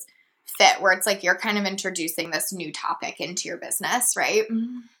having those fit where it's like you're kind of introducing this new topic into your business, right?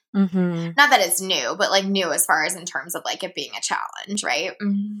 Mm-hmm. Not that it's new, but like new as far as in terms of like it being a challenge, right?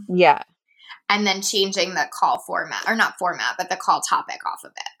 Yeah. And then changing the call format, or not format, but the call topic off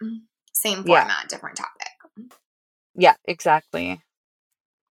of it. Same format, different topic. Yeah, exactly.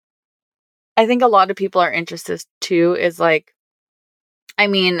 I think a lot of people are interested too is like, I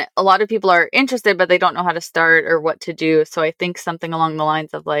mean, a lot of people are interested, but they don't know how to start or what to do. So I think something along the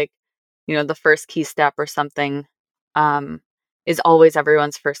lines of like, you know, the first key step or something is always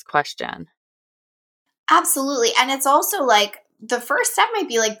everyone's first question. Absolutely. And it's also like the first step might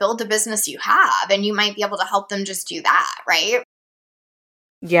be like build the business you have, and you might be able to help them just do that, right?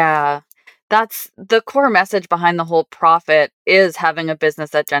 Yeah. That's the core message behind the whole profit is having a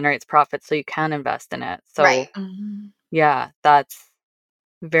business that generates profit so you can invest in it. So Right. yeah, that's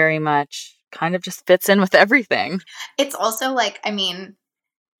very much kind of just fits in with everything. It's also like, I mean,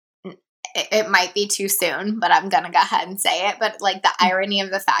 it might be too soon, but I'm going to go ahead and say it. But like the irony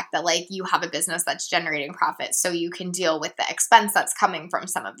of the fact that like you have a business that's generating profit so you can deal with the expense that's coming from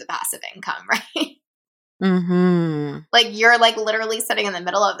some of the passive income, right? Mm-hmm. Like you're like literally sitting in the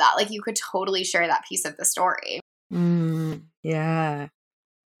middle of that. Like you could totally share that piece of the story. Yeah.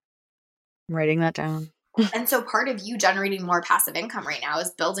 I'm writing that down. And so part of you generating more passive income right now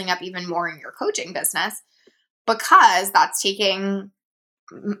is building up even more in your coaching business, because that's taking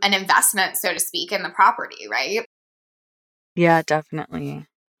an investment, so to speak, in the property, right? Yeah, definitely.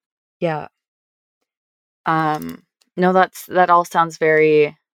 Yeah. No, that all sounds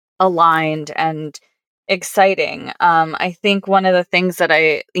very aligned and exciting. I think one of the things that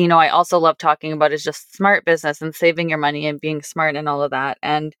I also love talking about is just smart business and saving your money and being smart and all of that.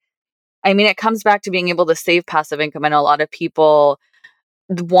 And I mean, it comes back to being able to save passive income. I know a lot of people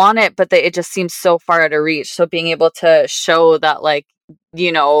want it, but it just seems so far out of reach. So being able to show that, like,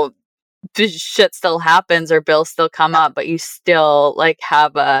 shit still happens or bills still come up, but you still like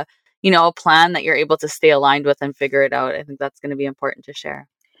have a plan that you're able to stay aligned with and figure it out. I think that's going to be important to share.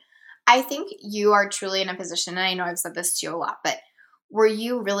 I think you are truly in a position, and I know I've said this to you a lot, but where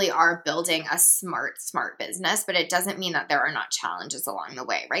you really are building a smart business, but it doesn't mean that there are not challenges along the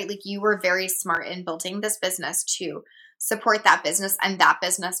way, right? Like you were very smart in building this business to support that business and that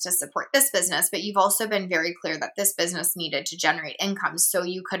business to support this business, but you've also been very clear that this business needed to generate income so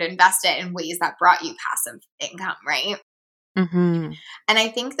you could invest it in ways that brought you passive income, right? Mm-hmm. And I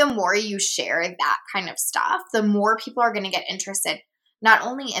think the more you share that kind of stuff, the more people are going to get interested not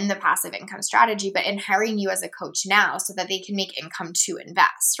only in the passive income strategy, but in hiring you as a coach now so that they can make income to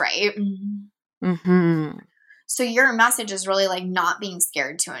invest, right? Mm-hmm. So your message is really like not being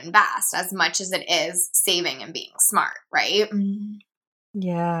scared to invest as much as it is saving and being smart, right?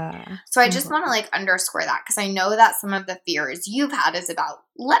 Yeah. So I just want to like underscore that, because I know that some of the fears you've had is about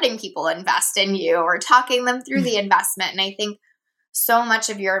letting people invest in you or talking them through the investment. And I think so much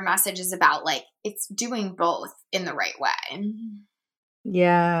of your message is about like it's doing both in the right way.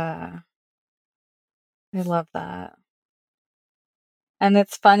 Yeah. I love that. And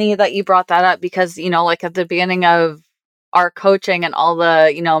it's funny that you brought that up because, like at the beginning of our coaching and all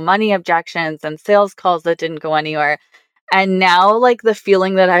the, money objections and sales calls that didn't go anywhere. And now like the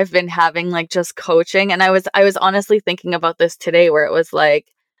feeling that I've been having, like just coaching. And I was honestly thinking about this today where it was like,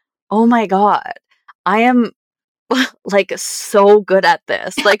 oh my God, I am like so good at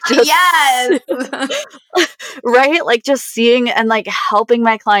this. Like just Yes. right? Like just seeing and like helping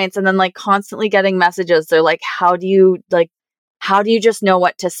my clients and then like constantly getting messages. They're like, how do you just know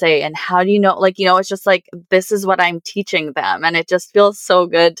what to say? And how do you know, like, it's just like, this is what I'm teaching them. And it just feels so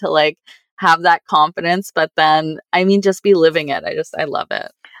good to like have that confidence. But then, I mean, just be living it. I love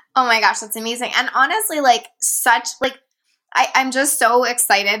it. Oh my gosh, that's amazing. And honestly, like I'm just so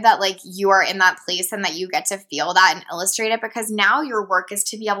excited that like you are in that place and that you get to feel that and illustrate it, because now your work is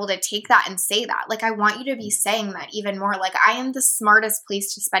to be able to take that and say that. Like I want you to be saying that even more. Like I am the smartest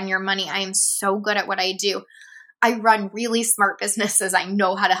place to spend your money. I am so good at what I do. I run really smart businesses. I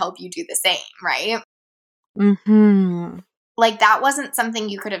know how to help you do the same, right? Mm-hmm. Like that wasn't something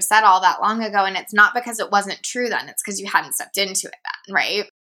you could have said all that long ago. And it's not because it wasn't true then. It's because you hadn't stepped into it then, right?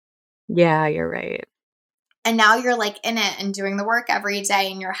 Yeah, you're right. And now you're like in it and doing the work every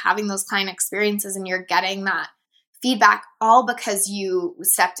day and you're having those client experiences and you're getting that feedback all because you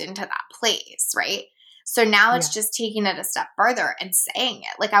stepped into that place, right? So now it's just taking it a step further and saying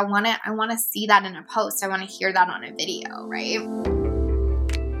it. Like I want to see that in a post. I want to hear that on a video, right?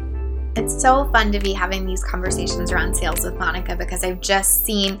 It's so fun to be having these conversations around sales with Monica because I've just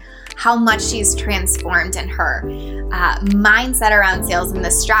seen how much she's transformed in her mindset around sales and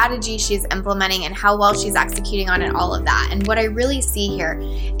the strategy she's implementing and how well she's executing on it, all of that. And what I really see here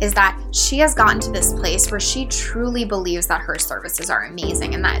is that she has gotten to this place where she truly believes that her services are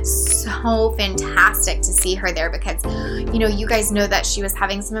amazing. And that's so fantastic to see her there because, you guys know that she was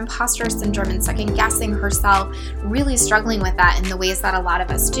having some imposter syndrome and second guessing herself, really struggling with that in the ways that a lot of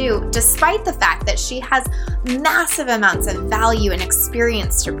us do, despite the fact that she has massive amounts of value and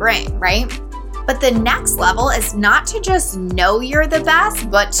experience to bring, right? But the next level is not to just know you're the best,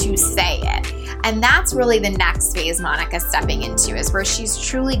 but to say it. And that's really the next phase Monica's stepping into, is where she's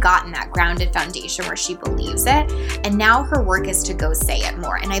truly gotten that grounded foundation where she believes it. And now her work is to go say it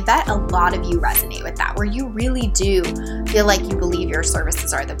more. And I bet a lot of you resonate with that, where you really do feel like you believe your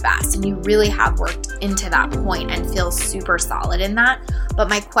services are the best and you really have worked into that point and feel super solid in that. But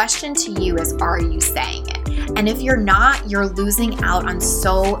my question to you is, are you saying it? And if you're not, you're losing out on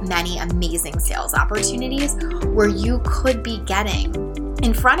so many amazing sales opportunities where you could be getting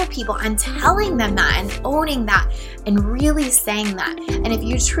in front of people and telling them that and owning that and really saying that. And if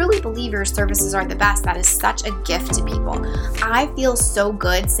you truly believe your services are the best, that is such a gift to people. I feel so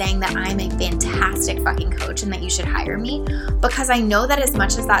good saying that I'm a fantastic fucking coach and that you should hire me, because I know that as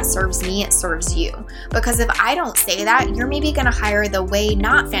much as that serves me, it serves you. Because if I don't say that, you're maybe going to hire the way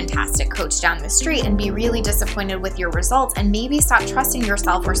not fantastic coach down the street and be really disappointed with your results and maybe stop trusting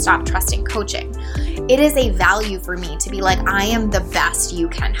yourself or stop trusting coaching. It is a value for me to be like, I am the best you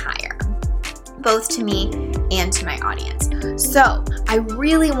can hire, both to me and to my audience. So I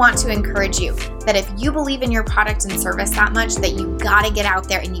really want to encourage you that if you believe in your product and service that much, that you got to get out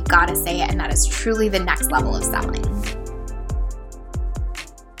there and you got to say it. And that is truly the next level of selling.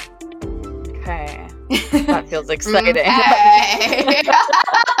 Okay. That feels exciting.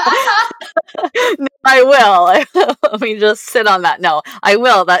 No, I will. Let me just sit on that. No, I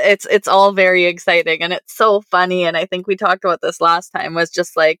will. That it's all very exciting and it's so funny. And I think we talked about this last time, was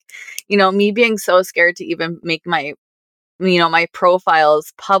just like, me being so scared to even make my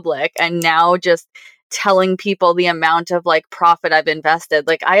profiles public, and now just telling people the amount of like profit I've invested.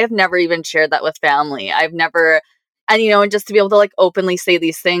 Like, I have never even shared that with family. I've never. And, and just to be able to like openly say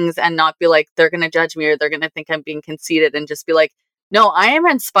these things and not be like, they're going to judge me or they're going to think I'm being conceited, and just be like, no, I am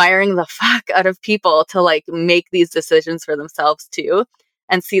inspiring the fuck out of people to like make these decisions for themselves too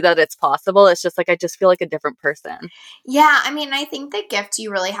and see that it's possible. It's just like, I just feel like a different person. Yeah. I mean, I think the gift you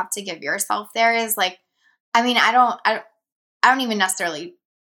really have to give yourself there is like, I mean, I don't even necessarily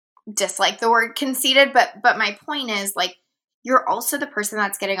dislike the word conceited, but my point is like, you're also the person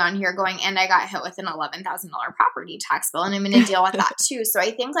that's getting on here going, and I got hit with an $11,000 property tax bill and I'm going to deal with that too. So I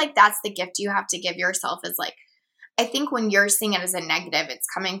think like that's the gift you have to give yourself, is like, I think when you're seeing it as a negative, it's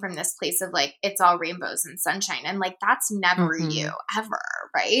coming from this place of like, it's all rainbows and sunshine. And like, that's never you ever,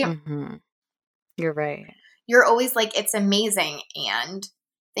 right? Mm-hmm. You're right. You're always like, it's amazing and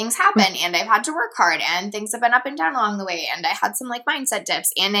things happen and I've had to work hard and things have been up and down along the way. And I had some like mindset dips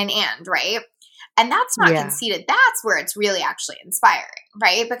and, right? And that's not conceited. That's where it's really actually inspiring,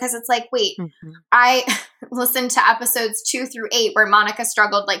 right? Because it's like, wait, I listened to episodes 2 through 8 where Monica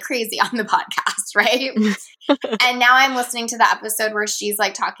struggled like crazy on the podcast, right? And now I'm listening to the episode where she's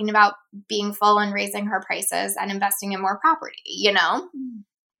like talking about being full and raising her prices and investing in more property,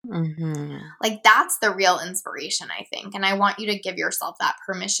 Like that's the real inspiration, I think. And I want you to give yourself that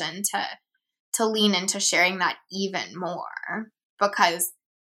permission to lean into sharing that even more, because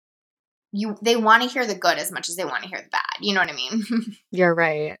they want to hear the good as much as they want to hear the bad. You know what I mean? You're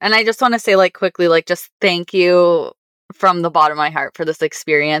right. And I just want to say like quickly, like just thank you from the bottom of my heart for this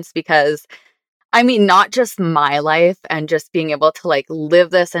experience, because I mean, not just my life and just being able to like live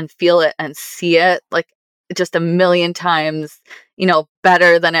this and feel it and see it like just a million times,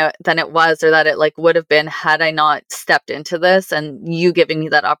 better than it was, or that it like would have been had I not stepped into this and you giving me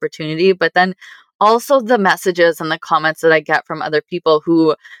that opportunity. But then also the messages and the comments that I get from other people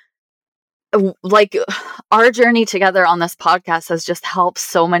who, like, our journey together on this podcast has just helped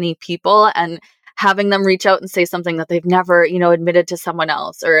so many people, and having them reach out and say something that they've never, admitted to someone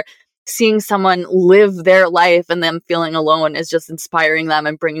else, or seeing someone live their life and them feeling alone is just inspiring them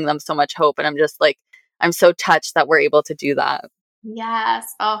and bringing them so much hope. And I'm just like, I'm so touched that we're able to do that. Yes.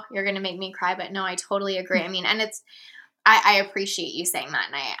 Oh, you're going to make me cry, but no, I totally agree. I mean, and I appreciate you saying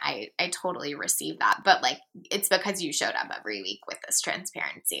that, and I totally receive that, but like, it's because you showed up every week with this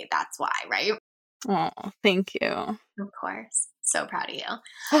transparency. That's why, right? Oh, thank you. Of course. So proud of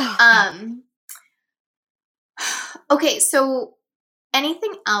you. Okay. So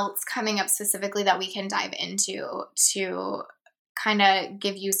anything else coming up specifically that we can dive into to kind of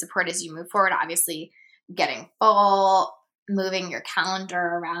give you support as you move forward. Obviously, getting full, moving your calendar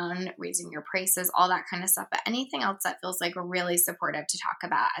around, raising your prices, all that kind of stuff. But anything else that feels like really supportive to talk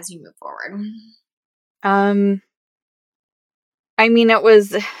about as you move forward? I mean, it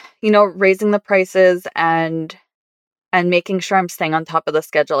was, raising the prices and making sure I'm staying on top of the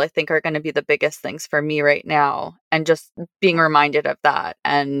schedule, I think are going to be the biggest things for me right now. And just being reminded of that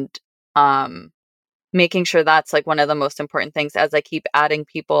and making sure that's like one of the most important things as I keep adding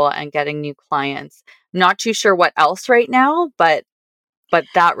people and getting new clients. Not too sure what else right now, but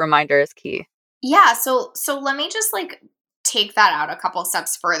that reminder is key. Yeah. So let me just like take that out a couple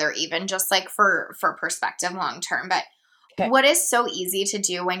steps further, even just like for perspective long term. But Okay. what is so easy to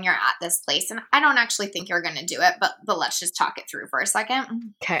do when you're at this place, and I don't actually think you're going to do it, but let's just talk it through for a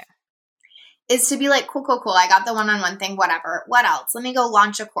second. Okay. Is to be like, cool. I got the one-on-one thing, whatever. What else? Let me go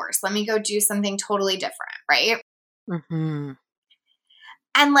launch a course. Let me go do something totally different, right? Mm-hmm.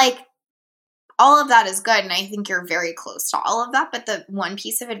 And like, all of that is good. And I think you're very close to all of that. But the one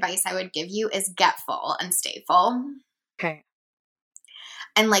piece of advice I would give you is get full and stay full. Okay.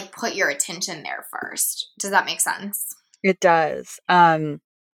 And like put your attention there first. Does that make sense? It does. Yeah,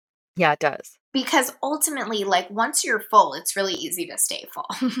 it does. Because ultimately, like once you're full, it's really easy to stay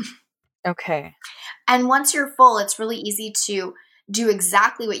full. Okay. And once you're full, it's really easy to do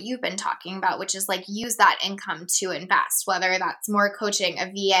exactly what you've been talking about, which is like use that income to invest, whether that's more coaching, a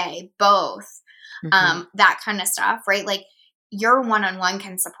VA, both, that kind of stuff, right? Like your one-on-one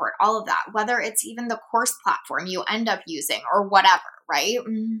can support all of that, whether it's even the course platform you end up using or whatever, right?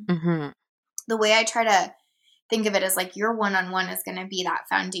 Mm-hmm. The way I try to think of it is like your one-on-one is going to be that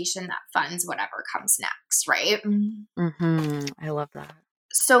foundation that funds whatever comes next, right? Mm-hmm. I love that.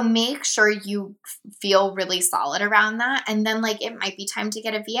 So make sure you feel really solid around that. And then like it might be time to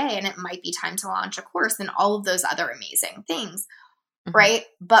get a VA and it might be time to launch a course and all of those other amazing things, right?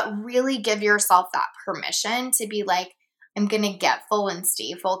 But really give yourself that permission to be like, I'm going to get full and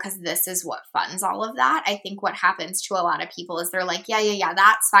stay full because this is what funds all of that. I think what happens to a lot of people is they're like, yeah,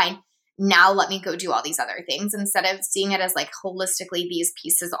 that's fine. Now let me go do all these other things instead of seeing it as like holistically these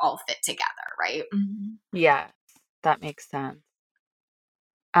pieces all fit together, right? Yeah, that makes sense.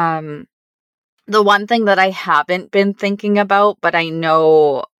 The one thing that I haven't been thinking about, but I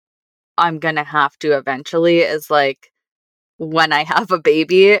know I'm gonna have to eventually is like when I have a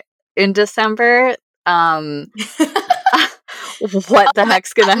baby in December, what the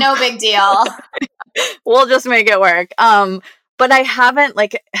heck's gonna No big deal. We'll just make it work. But I haven't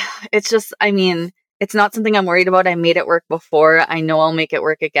like it's just I mean, it's not something I'm worried about. I made it work before. I know I'll make it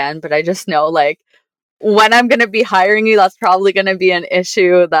work again, but I just know like when I'm going to be hiring you, that's probably going to be an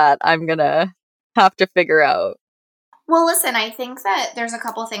issue that I'm going to have to figure out. Well, listen, I think that there's a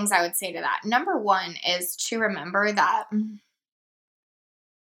couple things I would say to that. Number one is to remember that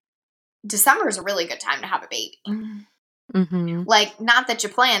December is a really good time to have a baby. Mm-hmm. Like, not that you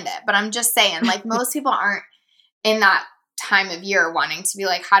planned it, but I'm just saying, like, most people aren't in that time of year wanting to be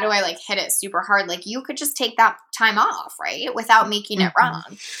like, how do I like hit it super hard? Like, you could just take that time off, right? Without making it wrong.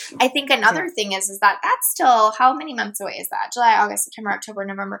 I think another thing is that that's still, how many months away is that? July, August, September, October,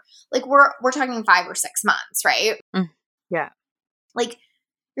 November. Like, we're talking 5 or 6 months, right? Yeah. Like,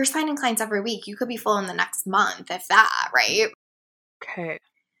 you're signing clients every week. You could be full in the next month, if that, right? Okay.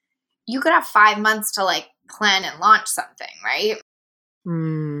 You could have 5 months to like plan and launch something, right?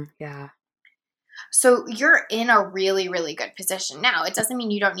 Yeah. So you're in a really, really good position now. It doesn't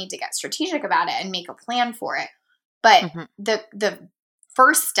mean you don't need to get strategic about it and make a plan for it. But the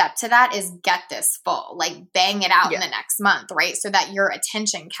first step to that is get this full, like bang it out in the next month, right? So that your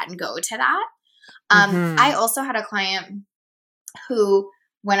attention can go to that. I also had a client who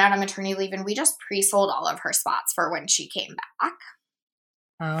went out on maternity leave and we just pre-sold all of her spots for when she came back.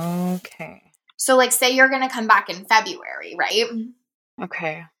 Okay. So like say you're going to come back in February, right?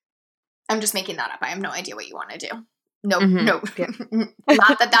 Okay. I'm just making that up. I have no idea what you want to do. No. Yeah.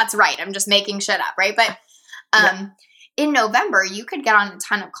 Not that that's right. I'm just making shit up, right? But in November, you could get on a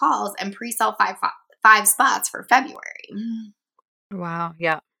ton of calls and pre-sell five spots for February. Wow.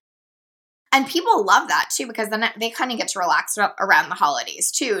 Yeah. And people love that too because then they kind of get to relax around the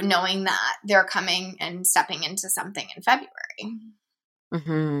holidays too, knowing that they're coming and stepping into something in February.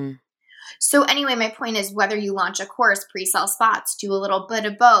 So anyway, my point is whether you launch a course, pre-sell spots, do a little bit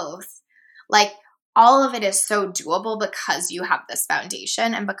of both, like all of it is so doable because you have this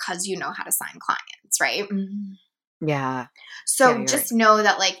foundation and because you know how to sign clients, right? Yeah. So just know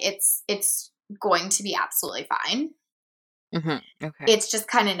that like it's going to be absolutely fine. Okay. It's just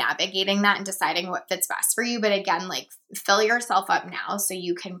kind of navigating that and deciding what fits best for you. But again, like fill yourself up now so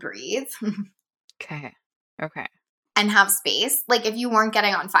you can breathe. Okay. and have space. Like if you weren't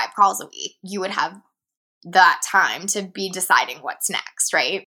getting on 5 calls a week, you would have that time to be deciding what's next,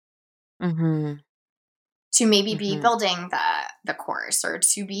 right? Mm-hmm. To maybe be building the course or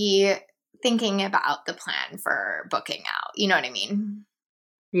to be thinking about the plan for booking out. You know what I mean?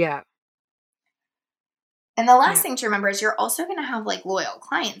 Yeah. And the last thing to remember is you're also going to have like loyal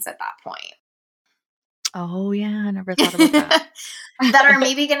clients at that point. Oh, yeah. I never thought about that. That are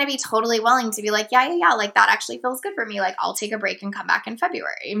maybe going to be totally willing to be like, yeah, like that actually feels good for me. Like I'll take a break and come back in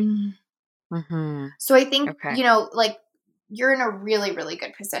February. Mm-hmm. So I think, you know, like you're in a really, really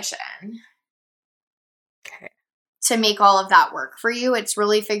good position to make all of that work for you. It's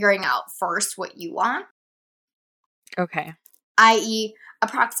really figuring out first what you want. Okay. I.e.,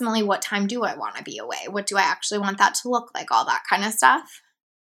 approximately what time do I want to be away? What do I actually want that to look like? All that kind of stuff.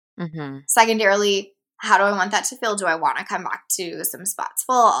 Mm-hmm. Secondarily, how do I want that to feel? Do I want to come back to some spots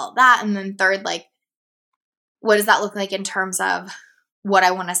full? All that. And then third, like, what does that look like in terms of what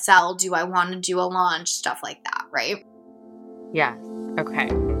I want to sell? Do I want to do a launch? Stuff like that, right? Yeah. Okay.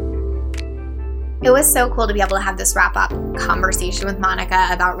 It was so cool to be able to have this wrap-up conversation with Monica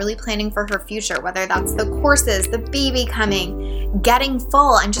about really planning for her future, whether that's the courses, the baby coming, getting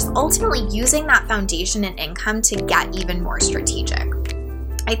full, and just ultimately using that foundation and income to get even more strategic.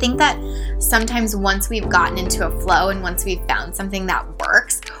 I think that sometimes once we've gotten into a flow and once we've found something that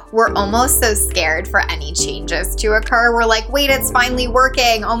works, we're almost so scared for any changes to occur. We're like, wait, it's finally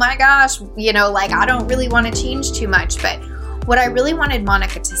working. Oh my gosh, you know, like I don't really want to change too much. But what I really wanted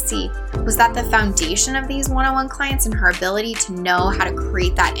Monica to see was that the foundation of these one-on-one clients and her ability to know how to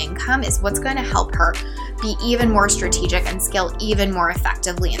create that income is what's going to help her be even more strategic and scale even more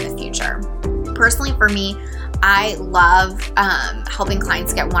effectively in the future. Personally, for me, I love helping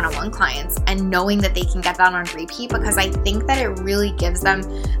clients get one-on-one clients and knowing that they can get that on repeat because I think that it really gives them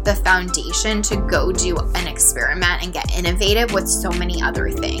the foundation to go do an experiment and get innovative with so many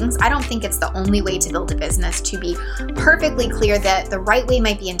other things. I don't think it's the only way to build a business, to be perfectly clear that the right way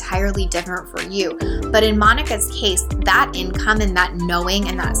might be entirely different for you. But in Monica's case, that income and that knowing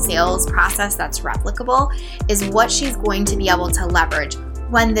and that sales process that's replicable is what she's going to be able to leverage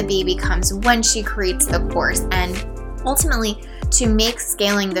when the baby comes, when she creates the course, and ultimately to make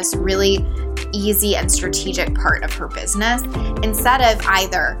scaling this really easy and strategic part of her business instead of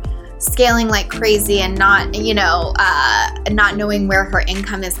either scaling like crazy and not, not knowing where her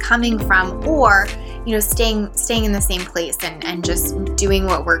income is coming from, or, staying in the same place and just doing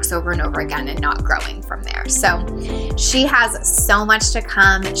what works over and over again and not growing from there. So she has so much to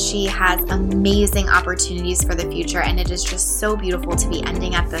come. She has amazing opportunities for the future. And it is just so beautiful to be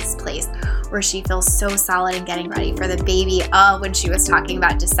ending at this place where she feels so solid and getting ready for the baby. Oh, when she was talking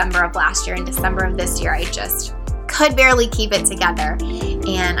about December of last year and December of this year, I just could barely keep it together.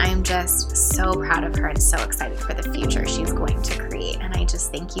 And I'm just so proud of her and so excited for the future she's going to create. And I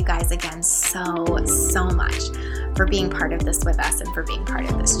just thank you guys again so much for being part of this with us and for being part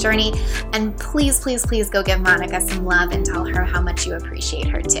of this journey. And please go give Monica some love and tell her how much you appreciate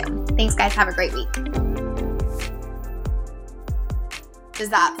her too. Thanks, guys. Have a great week. Does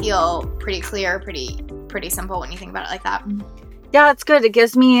that feel pretty clear, pretty simple when you think about it like that? Yeah, it's good. It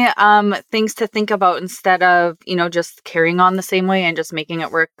gives me things to think about instead of, just carrying on the same way and just making it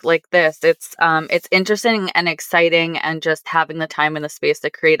work like this. It's interesting and exciting, and just having the time and the space to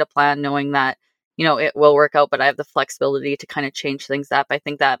create a plan, knowing that, it will work out, but I have the flexibility to kind of change things up. I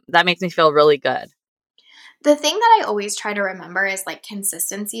think that makes me feel really good. The thing that I always try to remember is like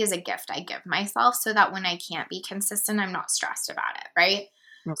consistency is a gift I give myself so that when I can't be consistent, I'm not stressed about it, right?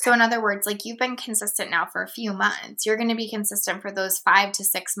 Okay. So in other words, like you've been consistent now for a few months. You're going to be consistent for those 5 to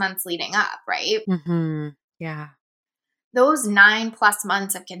 6 months leading up, right? Mm-hmm. Yeah. Those 9+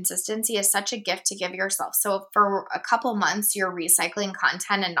 months of consistency is such a gift to give yourself. So if for a couple months you're recycling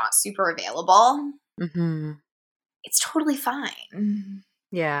content and not super available, mm-hmm. It's totally fine.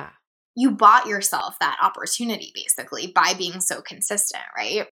 Yeah. You bought yourself that opportunity basically by being so consistent,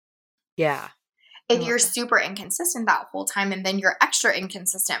 right? Yeah. If you're super inconsistent that whole time and then you're extra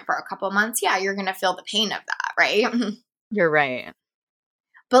inconsistent for a couple months, yeah, you're going to feel the pain of that, right? You're right.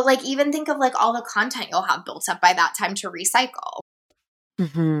 But like even think of like all the content you'll have built up by that time to recycle.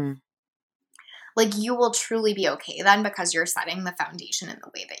 Mm-hmm. Like you will truly be okay then because you're setting the foundation in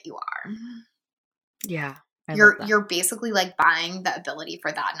the way that you are. Yeah. You're basically like buying the ability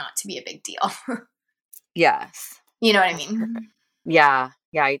for that not to be a big deal. Yes. You know what I mean? Perfect. Yeah.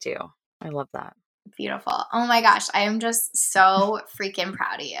 Yeah, I do. I love that. Beautiful. Oh my gosh. I am just so freaking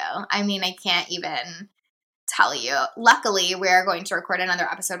proud of you. I mean, I can't even tell you. Luckily, we're going to record another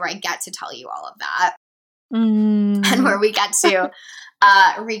episode where I get to tell you all of that. And where we get to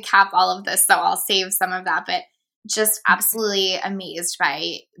recap all of this. So I'll save some of that. But just absolutely amazed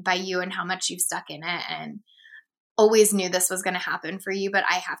by you and how much you've stuck in it, and always knew this was going to happen for you. But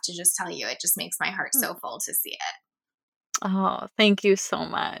I have to just tell you, it just makes my heart so full to see it. Oh, thank you so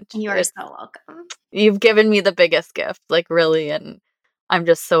much. You are so welcome. You've given me the biggest gift, like really, and I'm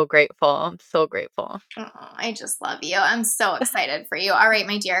just so grateful. I'm so grateful. Oh, I just love you. I'm so excited for you. All right,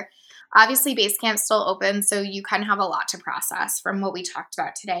 my dear. Obviously, Basecamp's still open, so you kind of have a lot to process from what we talked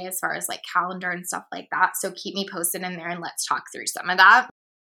about today as far as like calendar and stuff like that. So keep me posted in there and let's talk through some of that.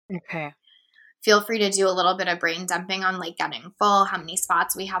 Okay. Feel free to do a little bit of brain dumping on like getting full, how many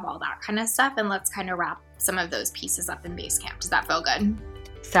spots we have, all that kind of stuff. And let's kind of wrap some of those pieces up in Basecamp. Does that feel good?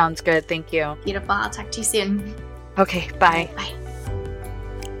 Sounds good. Thank you. Beautiful. I'll talk to you soon. Okay. Bye. Bye.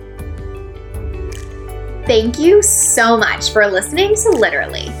 Thank you so much for listening to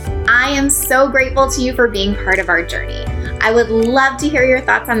Literally. I am so grateful to you for being part of our journey. I would love to hear your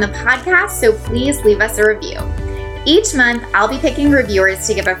thoughts on the podcast, so please leave us a review. Each month, I'll be picking reviewers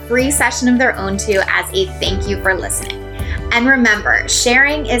to give a free session of their own to as a thank you for listening. And remember,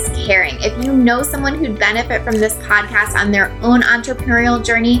 sharing is caring. If you know someone who'd benefit from this podcast on their own entrepreneurial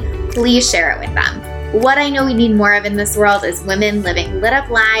journey, please share it with them. What I know we need more of in this world is women living lit up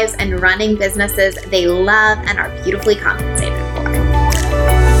lives and running businesses they love and are beautifully compensated